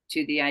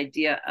 to the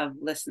idea of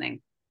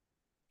listening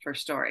for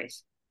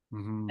stories.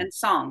 And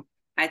song.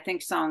 I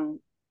think song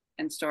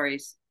and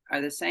stories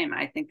are the same.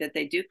 I think that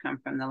they do come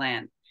from the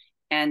land.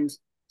 And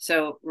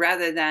so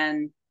rather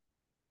than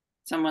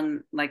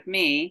someone like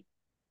me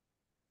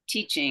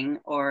teaching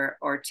or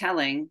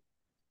telling,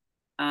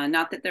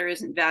 not that there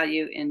isn't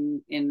value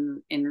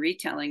in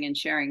retelling and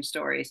sharing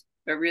stories,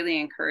 but really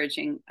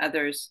encouraging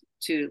others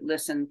to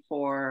listen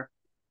for.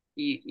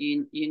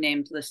 You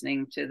named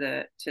listening to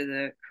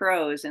the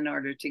crows in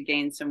order to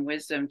gain some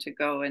wisdom to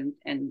go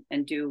and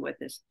do what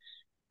this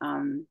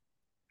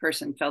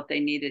person felt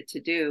they needed to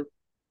do.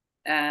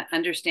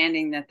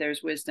 Understanding that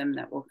there's wisdom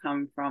that will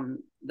come from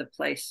the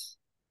place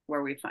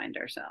where we find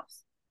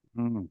ourselves.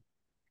 Mm.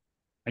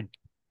 I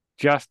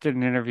just did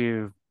an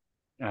interview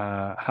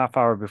half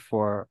hour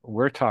before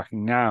we're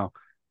talking now,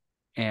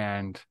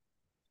 and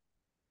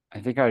I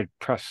think I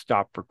pressed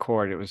stop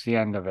record. It was the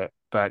end of it,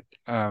 but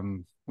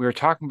we were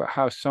talking about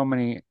how so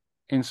many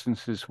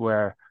instances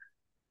where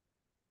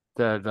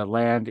the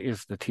land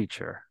is the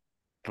teacher,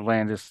 the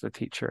land is the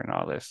teacher in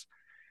all this,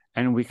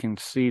 and we can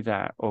see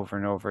that over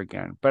and over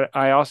again. But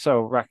I also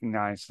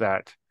recognize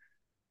that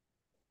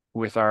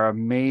with our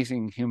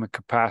amazing human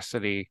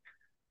capacity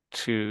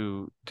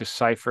to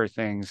decipher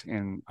things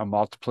in a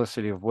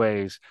multiplicity of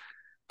ways,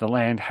 the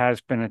land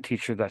has been a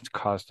teacher that's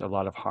caused a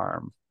lot of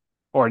harm.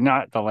 Or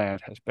not the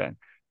land has been.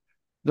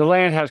 The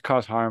land has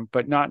caused harm,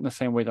 but not in the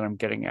same way that I'm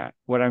getting at.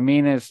 What I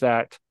mean is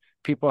that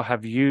people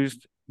have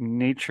used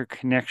nature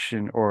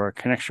connection or a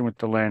connection with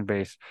the land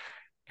base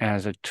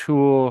as a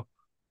tool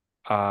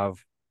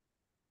of,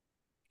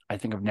 I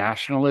think, of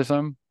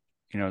nationalism.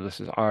 You know, this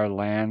is our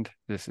land.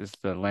 This is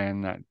the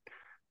land that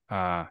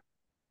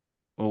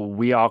well,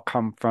 we all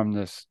come from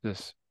this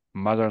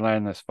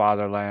motherland, this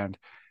fatherland,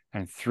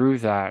 and through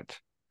that,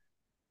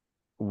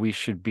 we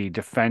should be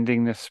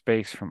defending this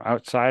space from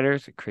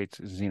outsiders. It creates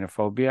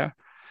xenophobia.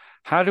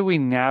 How do we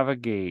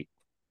navigate?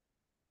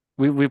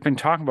 We've been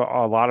talking about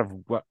a lot of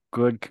what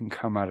good can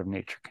come out of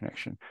nature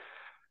connection.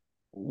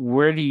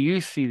 Where do you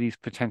see these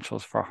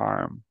potentials for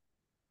harm?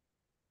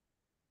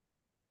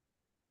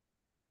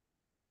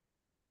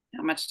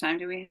 How much time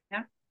do we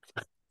have?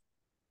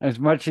 As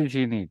much as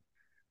you need.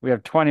 We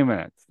have 20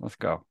 minutes. Let's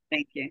go.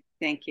 Thank you.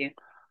 Thank you.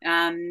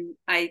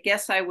 I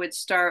guess I would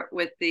start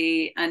with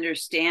the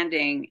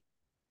understanding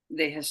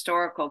the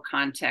historical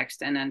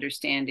context and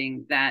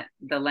understanding that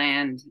the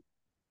land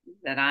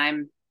that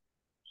I'm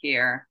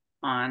here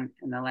on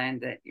and the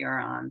land that you're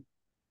on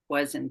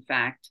was in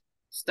fact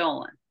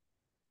stolen.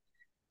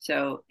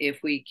 So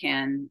if we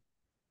can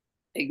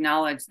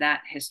acknowledge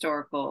that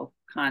historical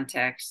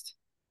context,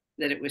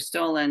 that it was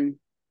stolen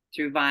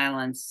through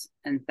violence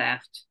and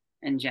theft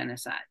and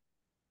genocide.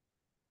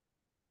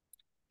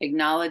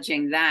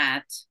 Acknowledging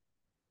that,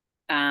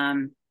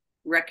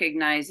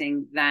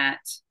 recognizing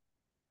that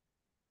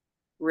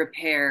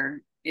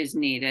repair is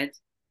needed.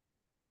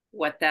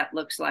 What that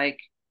looks like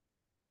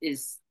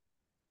is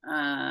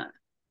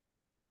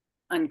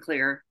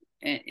unclear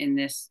in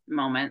this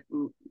moment.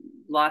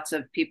 Lots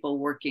of people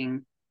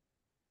working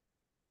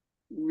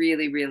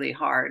really, really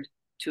hard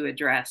to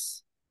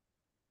address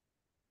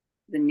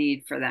the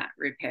need for that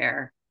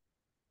repair.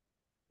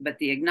 But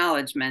the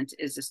acknowledgement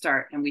is a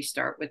start, and we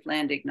start with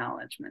land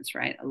acknowledgements,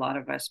 right? A lot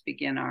of us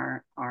begin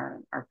our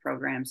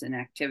programs and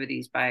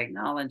activities by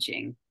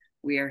acknowledging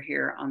we are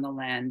here on the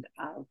land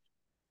of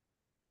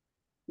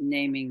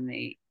naming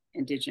the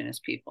indigenous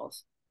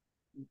peoples.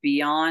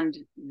 Beyond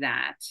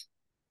that,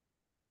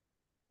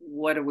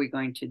 what are we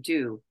going to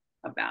do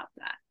about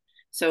that?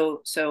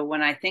 So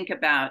when I think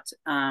about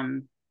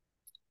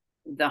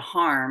the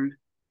harm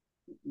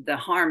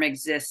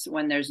exists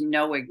when there's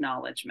no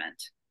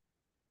acknowledgement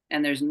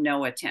and there's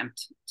no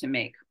attempt to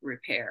make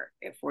repair.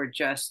 If we're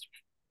just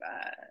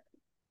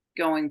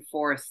going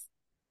forth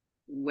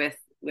with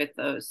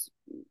those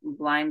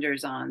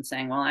blinders on,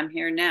 saying, well, I'm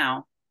here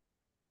now,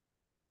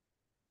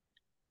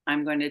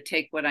 I'm going to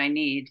take what I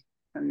need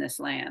from this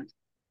land,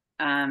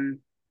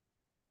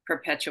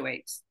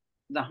 perpetuates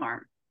the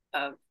harm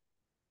of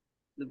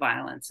the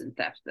violence and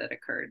theft that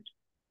occurred,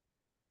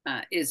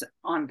 is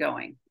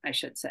ongoing, I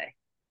should say.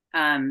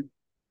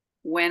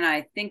 When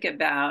I think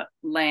about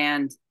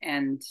land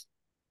and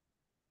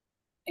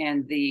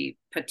the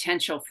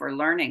potential for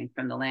learning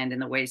from the land in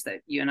the ways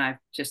that you and I've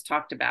just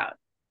talked about,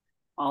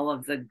 all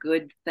of the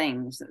good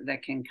things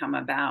that can come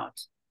about,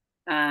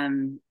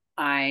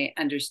 I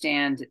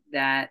understand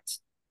that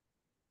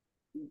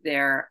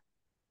there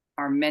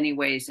are many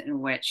ways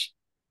in which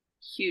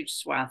huge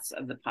swaths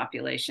of the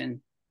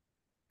population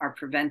are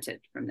prevented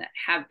from that,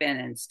 have been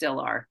and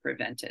still are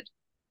prevented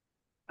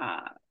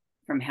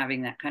from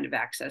having that kind of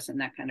access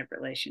and that kind of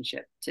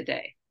relationship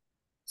today.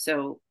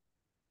 So,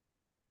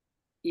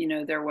 you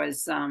know, there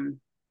was, I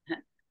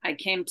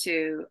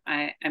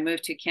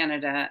moved to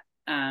Canada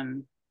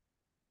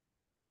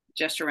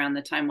just around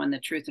the time when the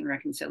Truth and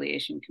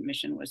Reconciliation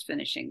Commission was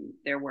finishing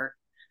their work.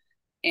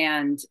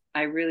 And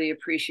I really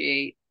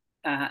appreciate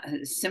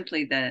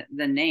simply the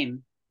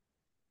name,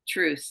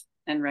 Truth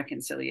and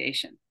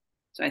Reconciliation.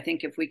 So I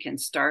think if we can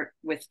start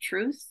with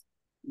truth,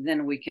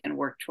 then we can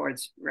work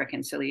towards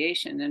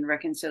reconciliation. And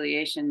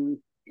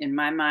reconciliation, in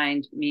my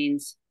mind,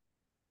 means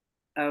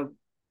a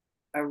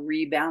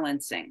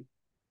rebalancing.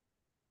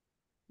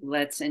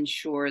 Let's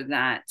ensure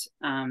that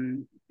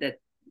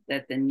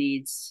that the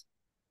needs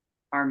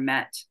are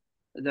met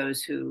for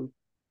those who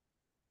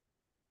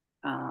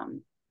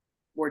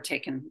were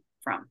taken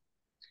from.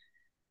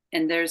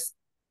 And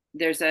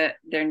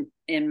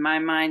in my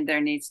mind,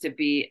 there needs to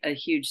be a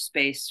huge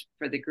space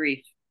for the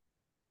grief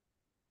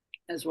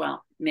as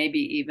well,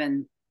 maybe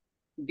even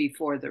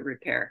before the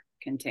repair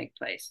can take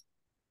place.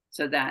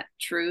 So that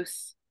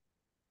truth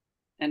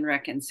and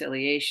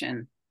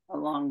reconciliation,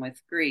 along with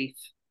grief,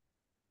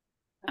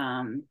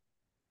 um,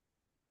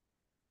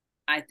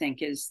 I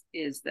think is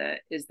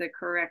the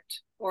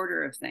correct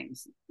order of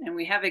things. And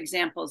we have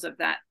examples of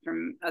that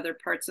from other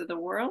parts of the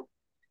world.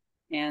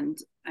 And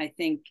I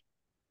think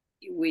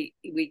we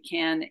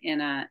can,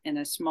 in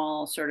a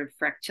small sort of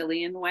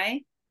fractilian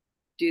way,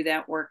 do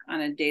that work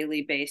on a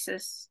daily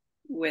basis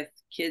with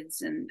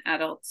kids and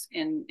adults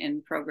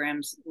in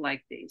programs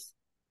like these.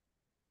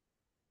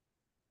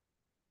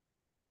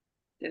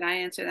 Did I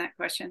answer that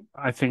question?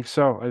 I think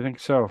so. I think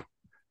so.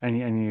 And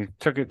you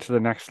took it to the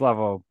next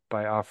level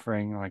by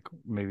offering like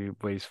maybe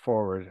ways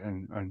forward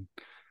and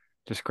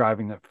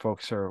describing that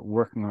folks are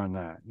working on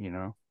that,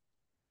 and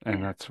Yeah.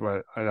 that's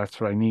what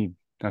I need.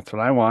 That's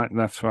what I want, and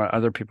that's what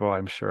other people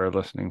I'm sure are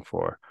listening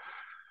for.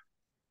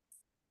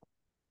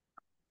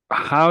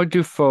 How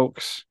do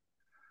folks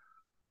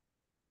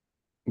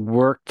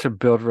work to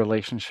build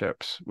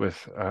relationships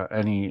with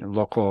any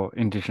local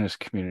indigenous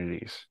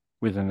communities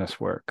within this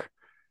work?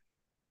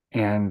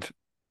 And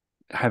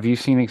have you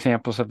seen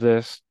examples of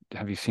this?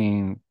 Have you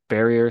seen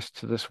barriers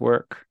to this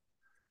work?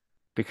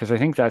 Because I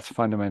think that's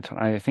fundamental.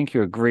 I think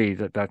you agree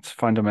that that's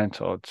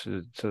fundamental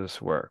to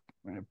this work.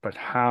 But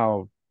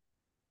how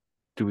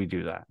do we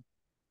do that?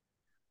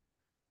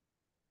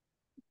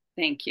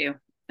 Thank you.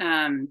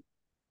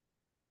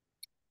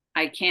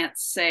 I can't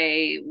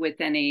say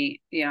with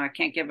any, I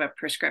can't give a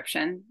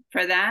prescription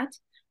for that.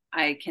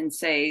 I can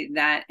say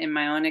that in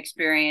my own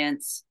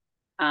experience,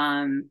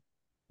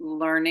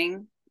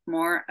 learning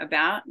more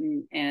about,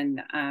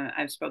 and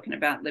I've spoken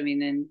about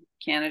living in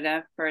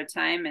Canada for a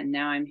time, and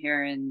now I'm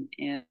here in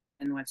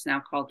what's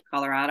now called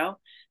Colorado.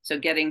 So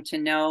getting to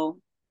know,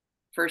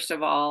 first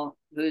of all,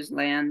 whose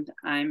land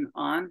I'm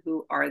on,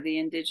 who are the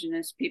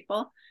indigenous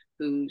people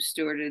who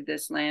stewarded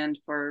this land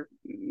for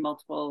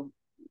multiple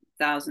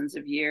thousands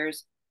of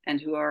years and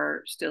who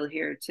are still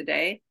here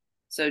today.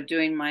 So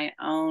doing my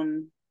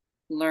own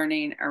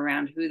learning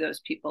around who those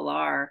people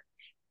are,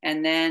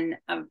 and then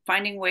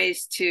finding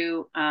ways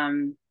to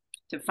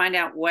find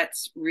out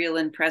what's real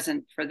and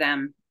present for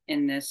them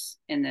in this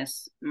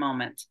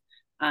moment.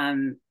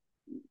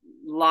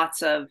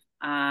 Lots of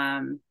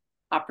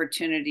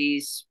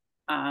opportunities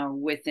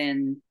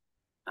within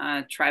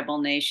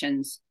tribal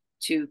nations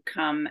to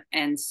come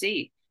and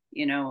see,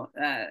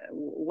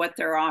 what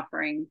they're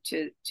offering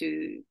to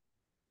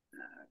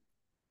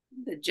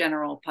the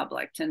general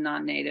public, to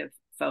non-native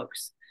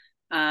folks.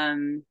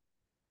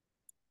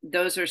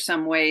 Those are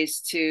some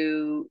ways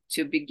to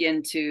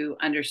begin to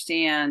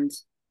understand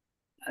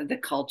the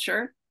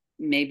culture,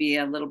 maybe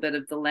a little bit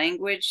of the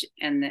language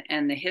and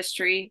the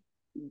history,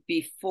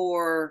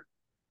 before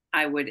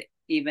I would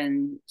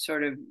even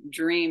sort of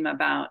dream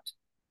about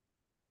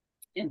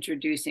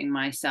introducing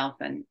myself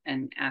and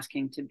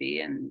asking to be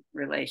in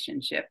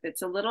relationship.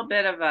 It's a little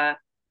bit of a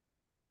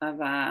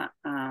I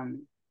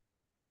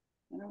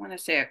don't want to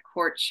say a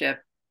courtship,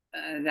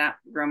 that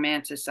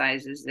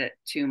romanticizes it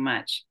too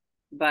much,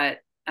 but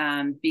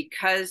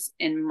because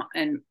and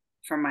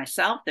for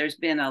myself there's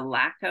been a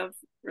lack of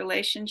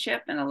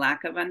relationship and a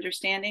lack of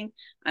understanding,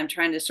 I'm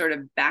trying to sort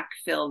of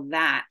backfill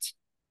that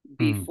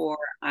before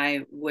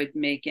I would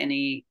make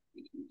any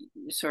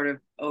sort of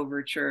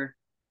overture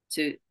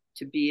to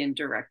be in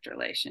direct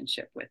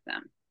relationship with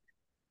them.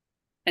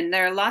 And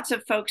there are lots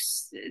of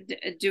folks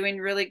doing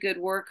really good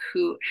work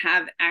who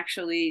have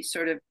actually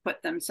sort of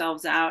put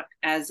themselves out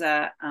as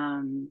a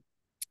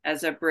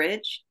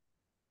bridge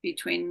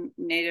between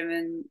native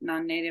and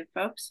non-native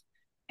folks.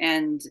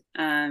 And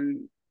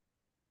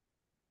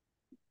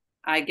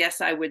I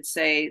guess I would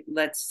say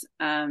let's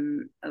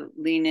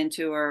lean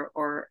into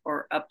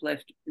or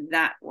uplift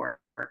that work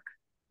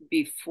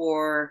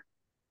before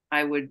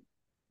I would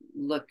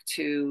look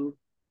to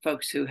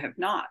folks who have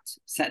not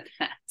said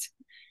that,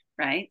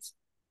 right?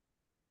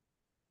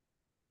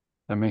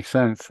 That makes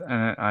sense.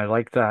 And I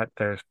like that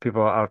there's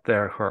people out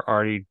there who are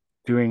already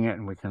doing it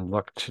and we can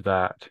look to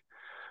that.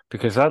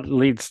 Because that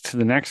leads to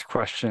the next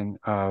question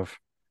of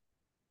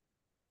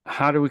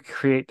how do we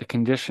create the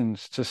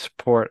conditions to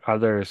support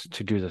others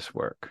to do this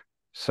work?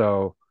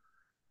 So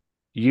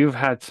you've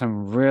had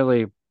some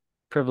really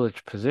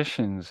privileged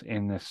positions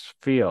in this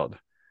field,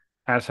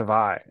 as have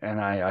I,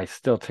 and I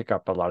still take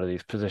up a lot of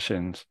these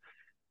positions.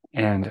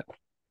 And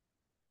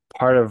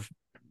part of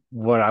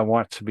what I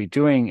want to be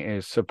doing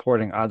is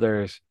supporting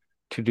others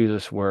to do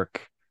this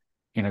work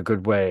in a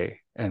good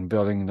way and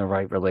building the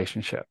right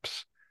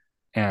relationships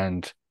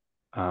and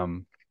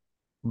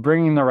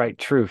bringing the right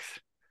truth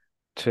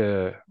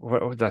to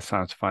what that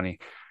sounds funny.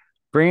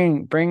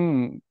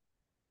 Bring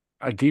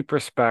a deep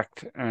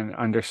respect and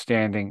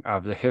understanding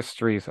of the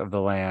histories of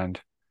the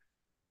land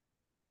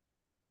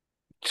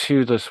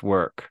to this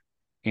work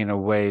in a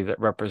way that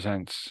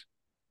represents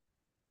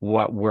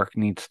what work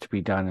needs to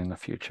be done in the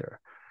future.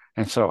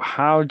 And so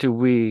how do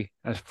we,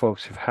 as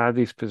folks who've had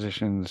these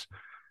positions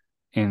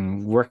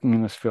in working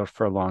in this field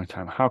for a long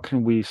time, how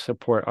can we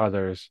support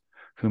others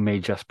who may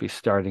just be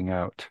starting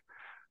out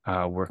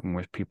working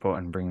with people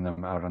and bring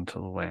them out onto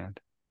the land?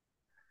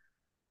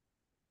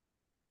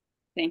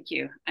 Thank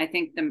you. I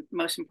think the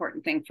most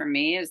important thing for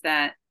me is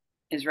that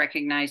is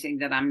recognizing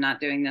that I'm not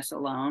doing this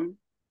alone,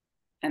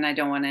 and I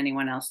don't want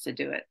anyone else to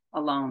do it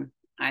alone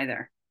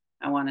either.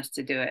 I want us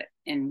to do it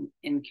in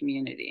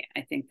community.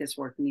 I think this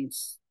work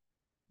needs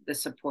the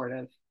support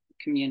of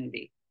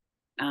community.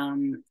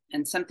 And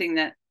something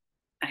that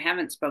I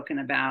haven't spoken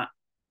about,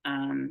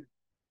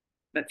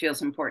 but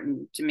feels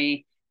important to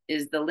me,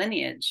 is the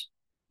lineage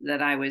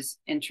that I was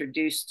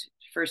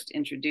first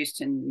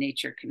introduced in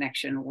nature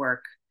connection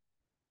work.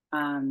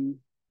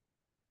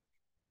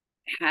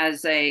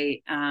 Has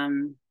a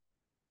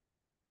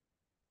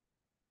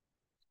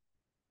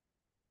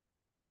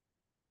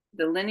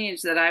the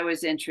lineage that I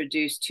was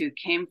introduced to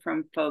came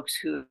from folks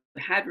who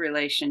had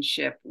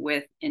relationship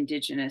with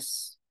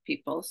indigenous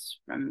peoples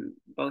from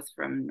both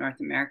from North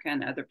America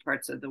and other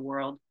parts of the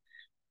world,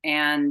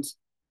 and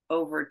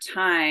over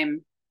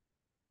time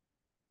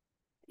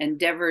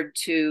endeavored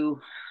to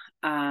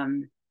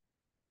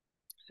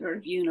sort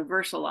of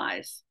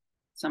universalize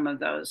some of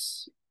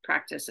those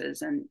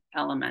practices and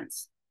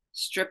elements,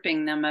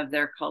 stripping them of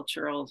their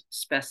cultural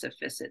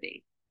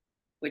specificity,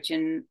 which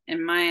in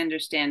my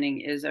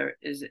understanding is a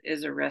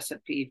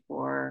recipe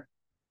for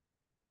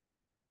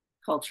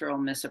cultural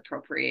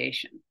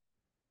misappropriation,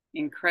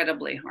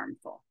 incredibly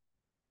harmful.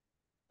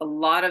 A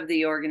lot of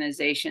the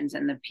organizations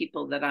and the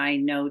people that I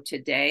know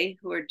today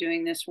who are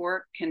doing this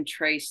work can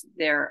trace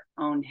their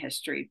own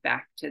history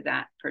back to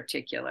that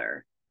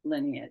particular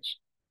lineage.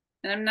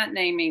 And I'm not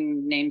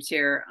naming names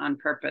here on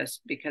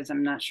purpose because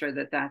I'm not sure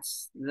that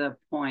that's the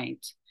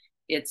point.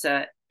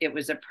 It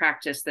was a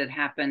practice that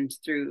happened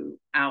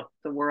throughout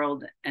the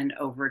world and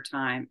over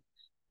time,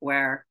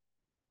 where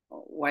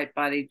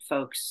white-bodied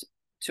folks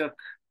took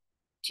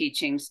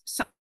teachings,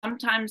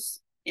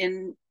 sometimes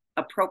in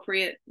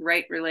appropriate,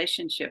 right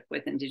relationship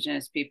with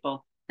indigenous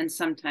people, and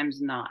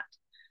sometimes not.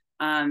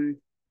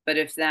 But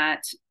if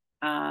that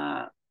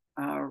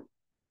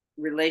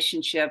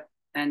relationship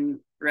and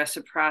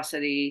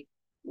reciprocity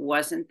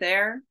wasn't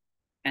there,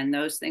 and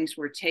those things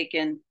were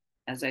taken,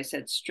 as I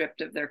said,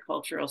 stripped of their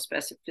cultural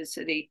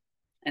specificity,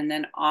 and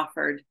then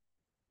offered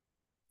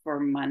for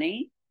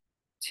money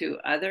to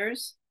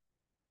others,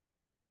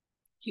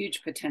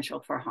 huge potential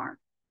for harm.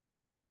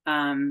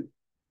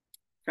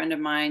 Friend of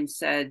mine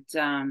said,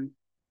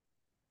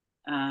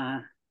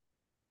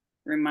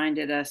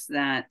 reminded us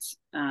that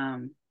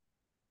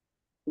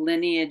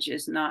lineage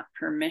is not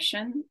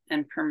permission,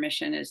 and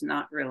permission is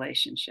not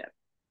relationship.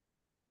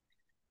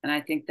 And I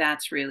think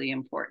that's really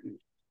important.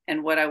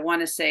 And what I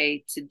want to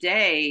say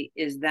today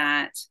is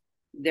that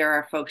there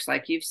are folks,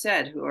 like you've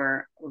said, who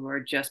are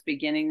just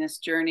beginning this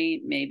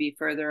journey, maybe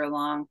further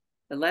along,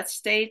 but let's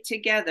stay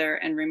together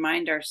and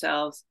remind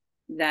ourselves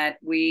that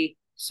we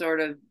sort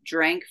of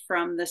drank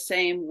from the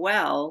same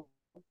well,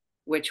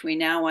 which we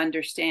now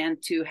understand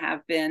to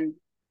have been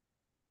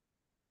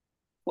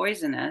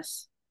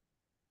poisonous.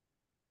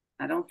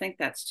 I don't think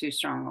that's too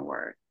strong a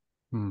word.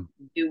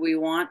 Do we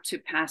want to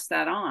pass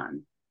that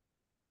on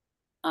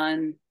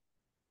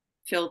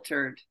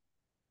unfiltered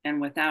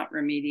and without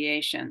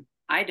remediation?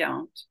 I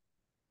don't.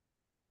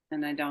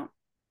 And I don't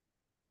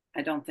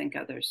think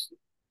others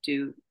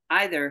do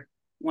either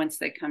once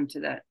they come to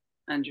that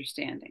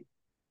understanding.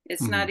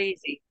 It's not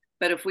easy,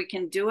 but if we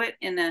can do it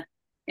in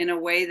a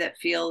way that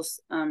feels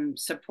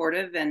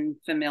supportive and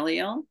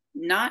familial,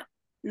 not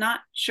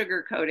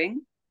sugarcoating,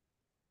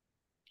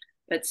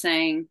 but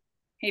saying,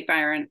 hey,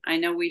 Byron, I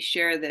know we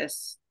share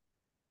this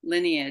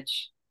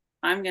lineage.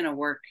 I'm going to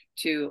work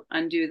to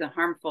undo the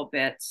harmful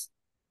bits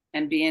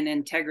and be in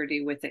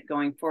integrity with it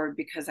going forward,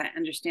 because I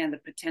understand the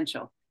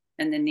potential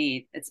and the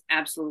need. It's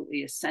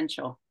absolutely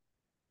essential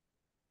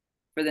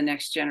for the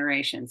next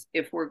generations.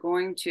 If we're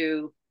going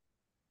to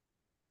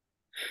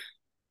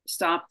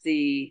stop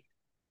the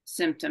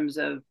symptoms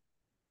of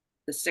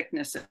the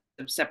sickness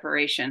of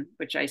separation,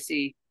 which I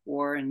see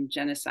war and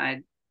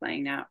genocide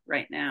playing out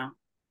right now,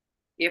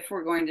 if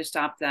we're going to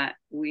stop that,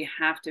 we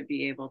have to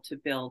be able to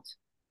build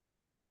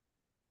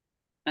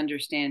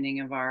understanding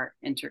of our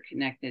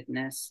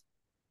interconnectedness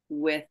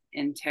with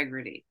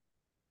integrity,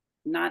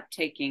 not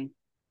taking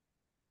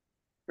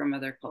from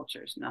other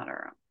cultures, not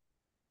our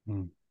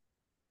own.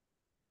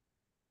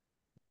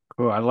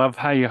 Cool. I love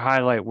how you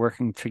highlight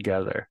working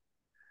together,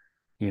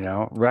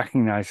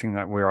 recognizing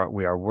that we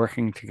are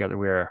working together.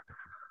 We are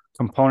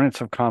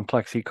components of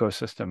complex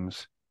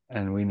ecosystems,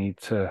 and we need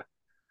to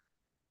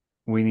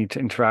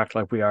interact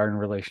like we are in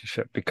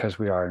relationship because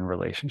we are in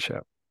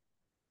relationship.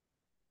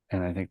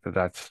 And I think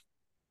that's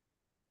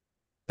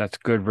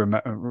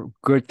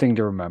good thing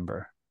to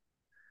remember.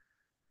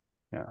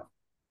 Yeah.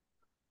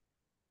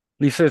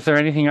 Lisa, is there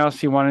anything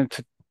else you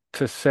wanted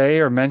to say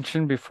or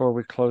mention before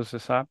we close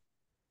this up?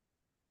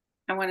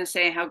 I want to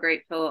say how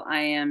grateful I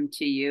am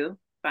to you,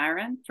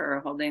 Byron,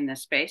 for holding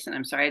this space. And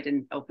I'm sorry I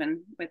didn't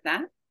open with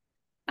that.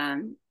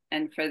 And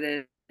for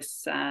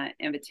this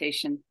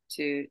invitation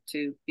to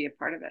be a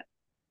part of it.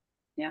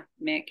 Yeah,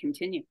 may it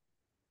continue.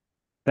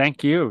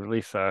 Thank you,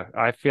 Lisa.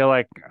 I feel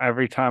like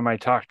every time I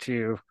talk to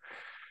you,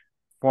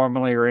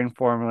 formally or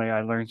informally,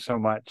 I learn so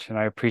much and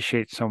I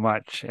appreciate so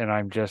much. And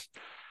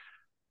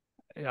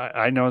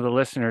I know the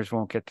listeners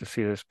won't get to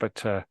see this,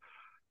 but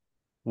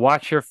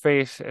watch your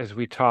face as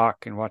we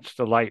talk and watch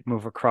the light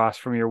move across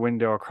from your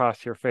window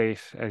across your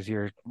face as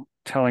you're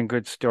telling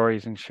good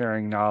stories and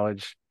sharing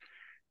knowledge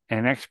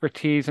and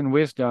expertise and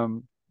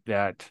wisdom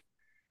that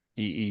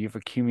you've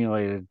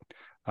accumulated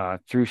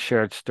through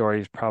shared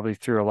stories, probably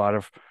through a lot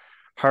of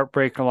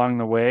heartbreak along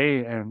the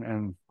way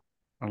and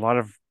a lot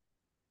of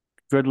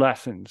good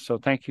lessons. So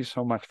thank you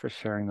so much for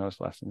sharing those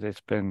lessons.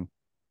 It's been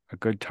a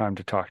good time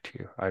to talk to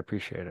you. I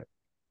appreciate it.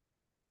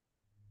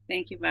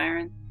 Thank you,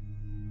 Byron.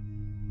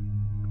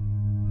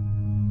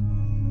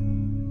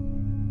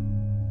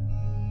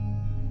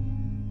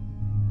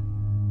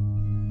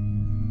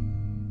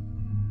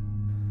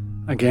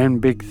 Again,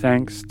 big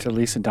thanks to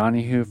Lisa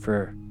Donahue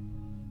for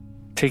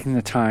taking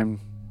the time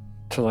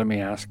to let me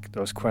ask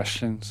those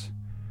questions,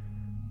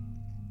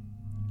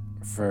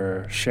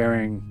 for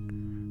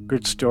sharing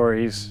good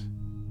stories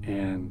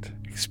and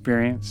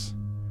experience.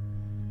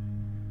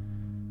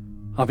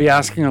 I'll be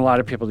asking a lot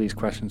of people these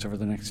questions over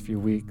the next few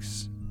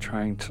weeks,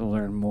 trying to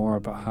learn more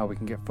about how we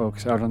can get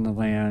folks out on the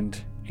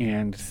land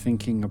and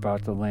thinking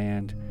about the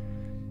land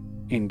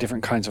in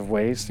different kinds of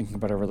ways, thinking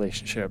about our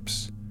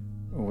relationships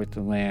with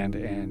the land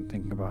and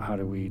thinking about how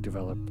do we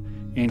develop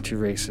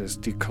anti-racist,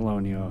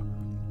 decolonial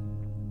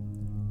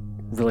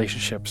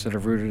relationships that are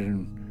rooted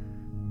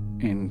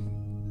in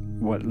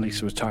what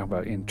Lisa was talking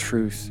about, in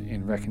truth,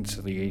 in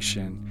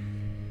reconciliation,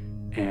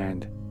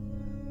 and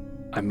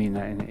I mean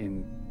that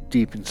in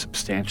deep and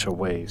substantial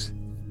ways.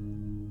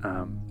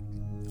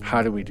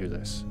 How do we do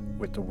this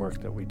with the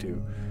work that we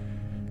do?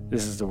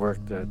 This is the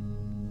work that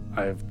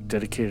I've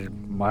dedicated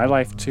my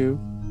life to,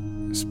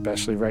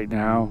 especially right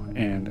now,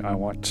 and I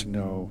want to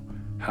know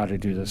how to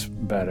do this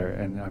better.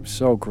 And I'm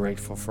so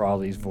grateful for all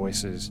these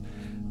voices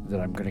that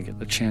I'm going to get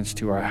the chance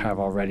to, or I have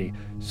already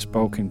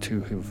spoken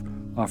to, who've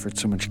offered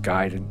so much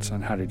guidance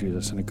on how to do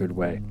this in a good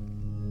way.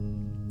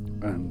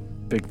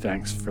 Big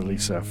thanks for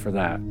Lisa for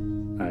that.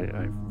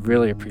 I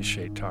really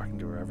appreciate talking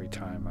to her every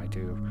time I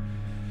do.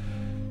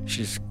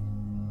 She's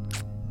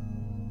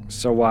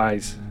so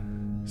wise,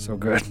 so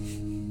good.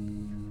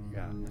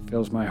 Yeah, it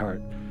fills my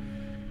heart.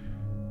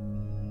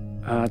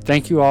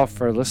 Thank you all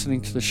for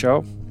listening to the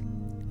show.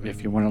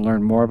 If you want to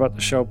learn more about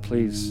the show,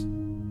 please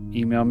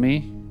email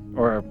me,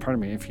 or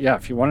pardon me, if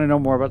you want to know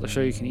more about the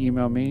show, you can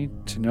email me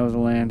to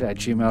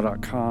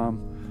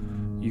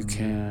knowtheland@gmail.com. You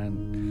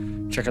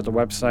can check out the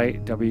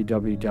website,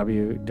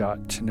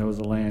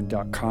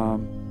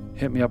 www.toknowtheland.com.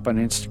 Hit me up on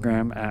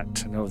Instagram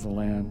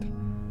 @toknowtheland,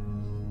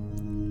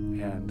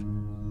 and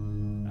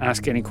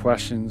ask any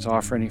questions,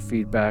 offer any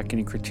feedback,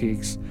 any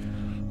critiques.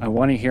 I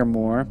want to hear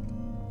more.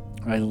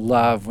 I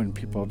love when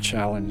people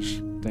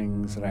challenge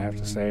things that I have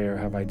to say or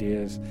have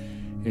ideas.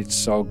 It's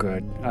so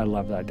good. I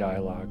love that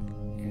dialogue.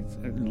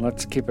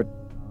 Let's keep it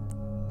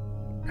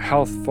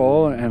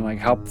healthful and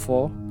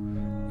helpful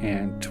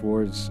and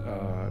towards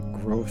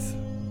growth,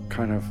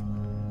 kind of.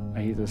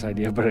 I hate this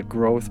idea, but a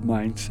growth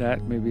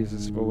mindset maybe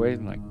is a way.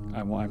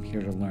 I'm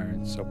here to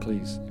learn. So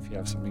please, if you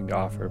have something to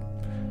offer,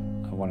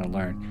 I want to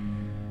learn.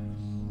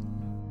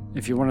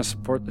 If you want to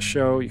support the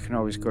show, you can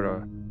always go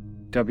to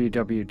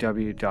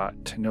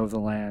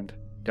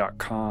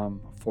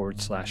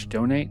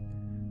www.toknowtheland.com/donate.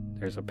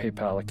 There's a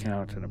PayPal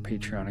account and a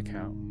Patreon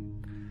account.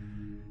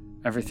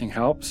 Everything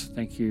helps.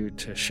 Thank you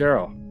to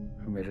Cheryl,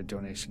 who made a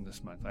donation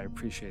this month. I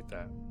appreciate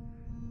that.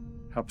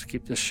 Helps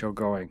keep this show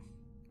going.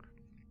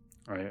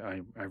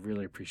 I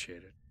really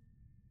appreciate it.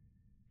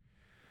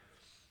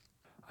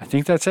 I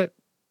think that's it.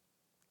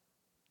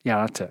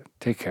 Yeah, that's it.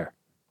 Take care.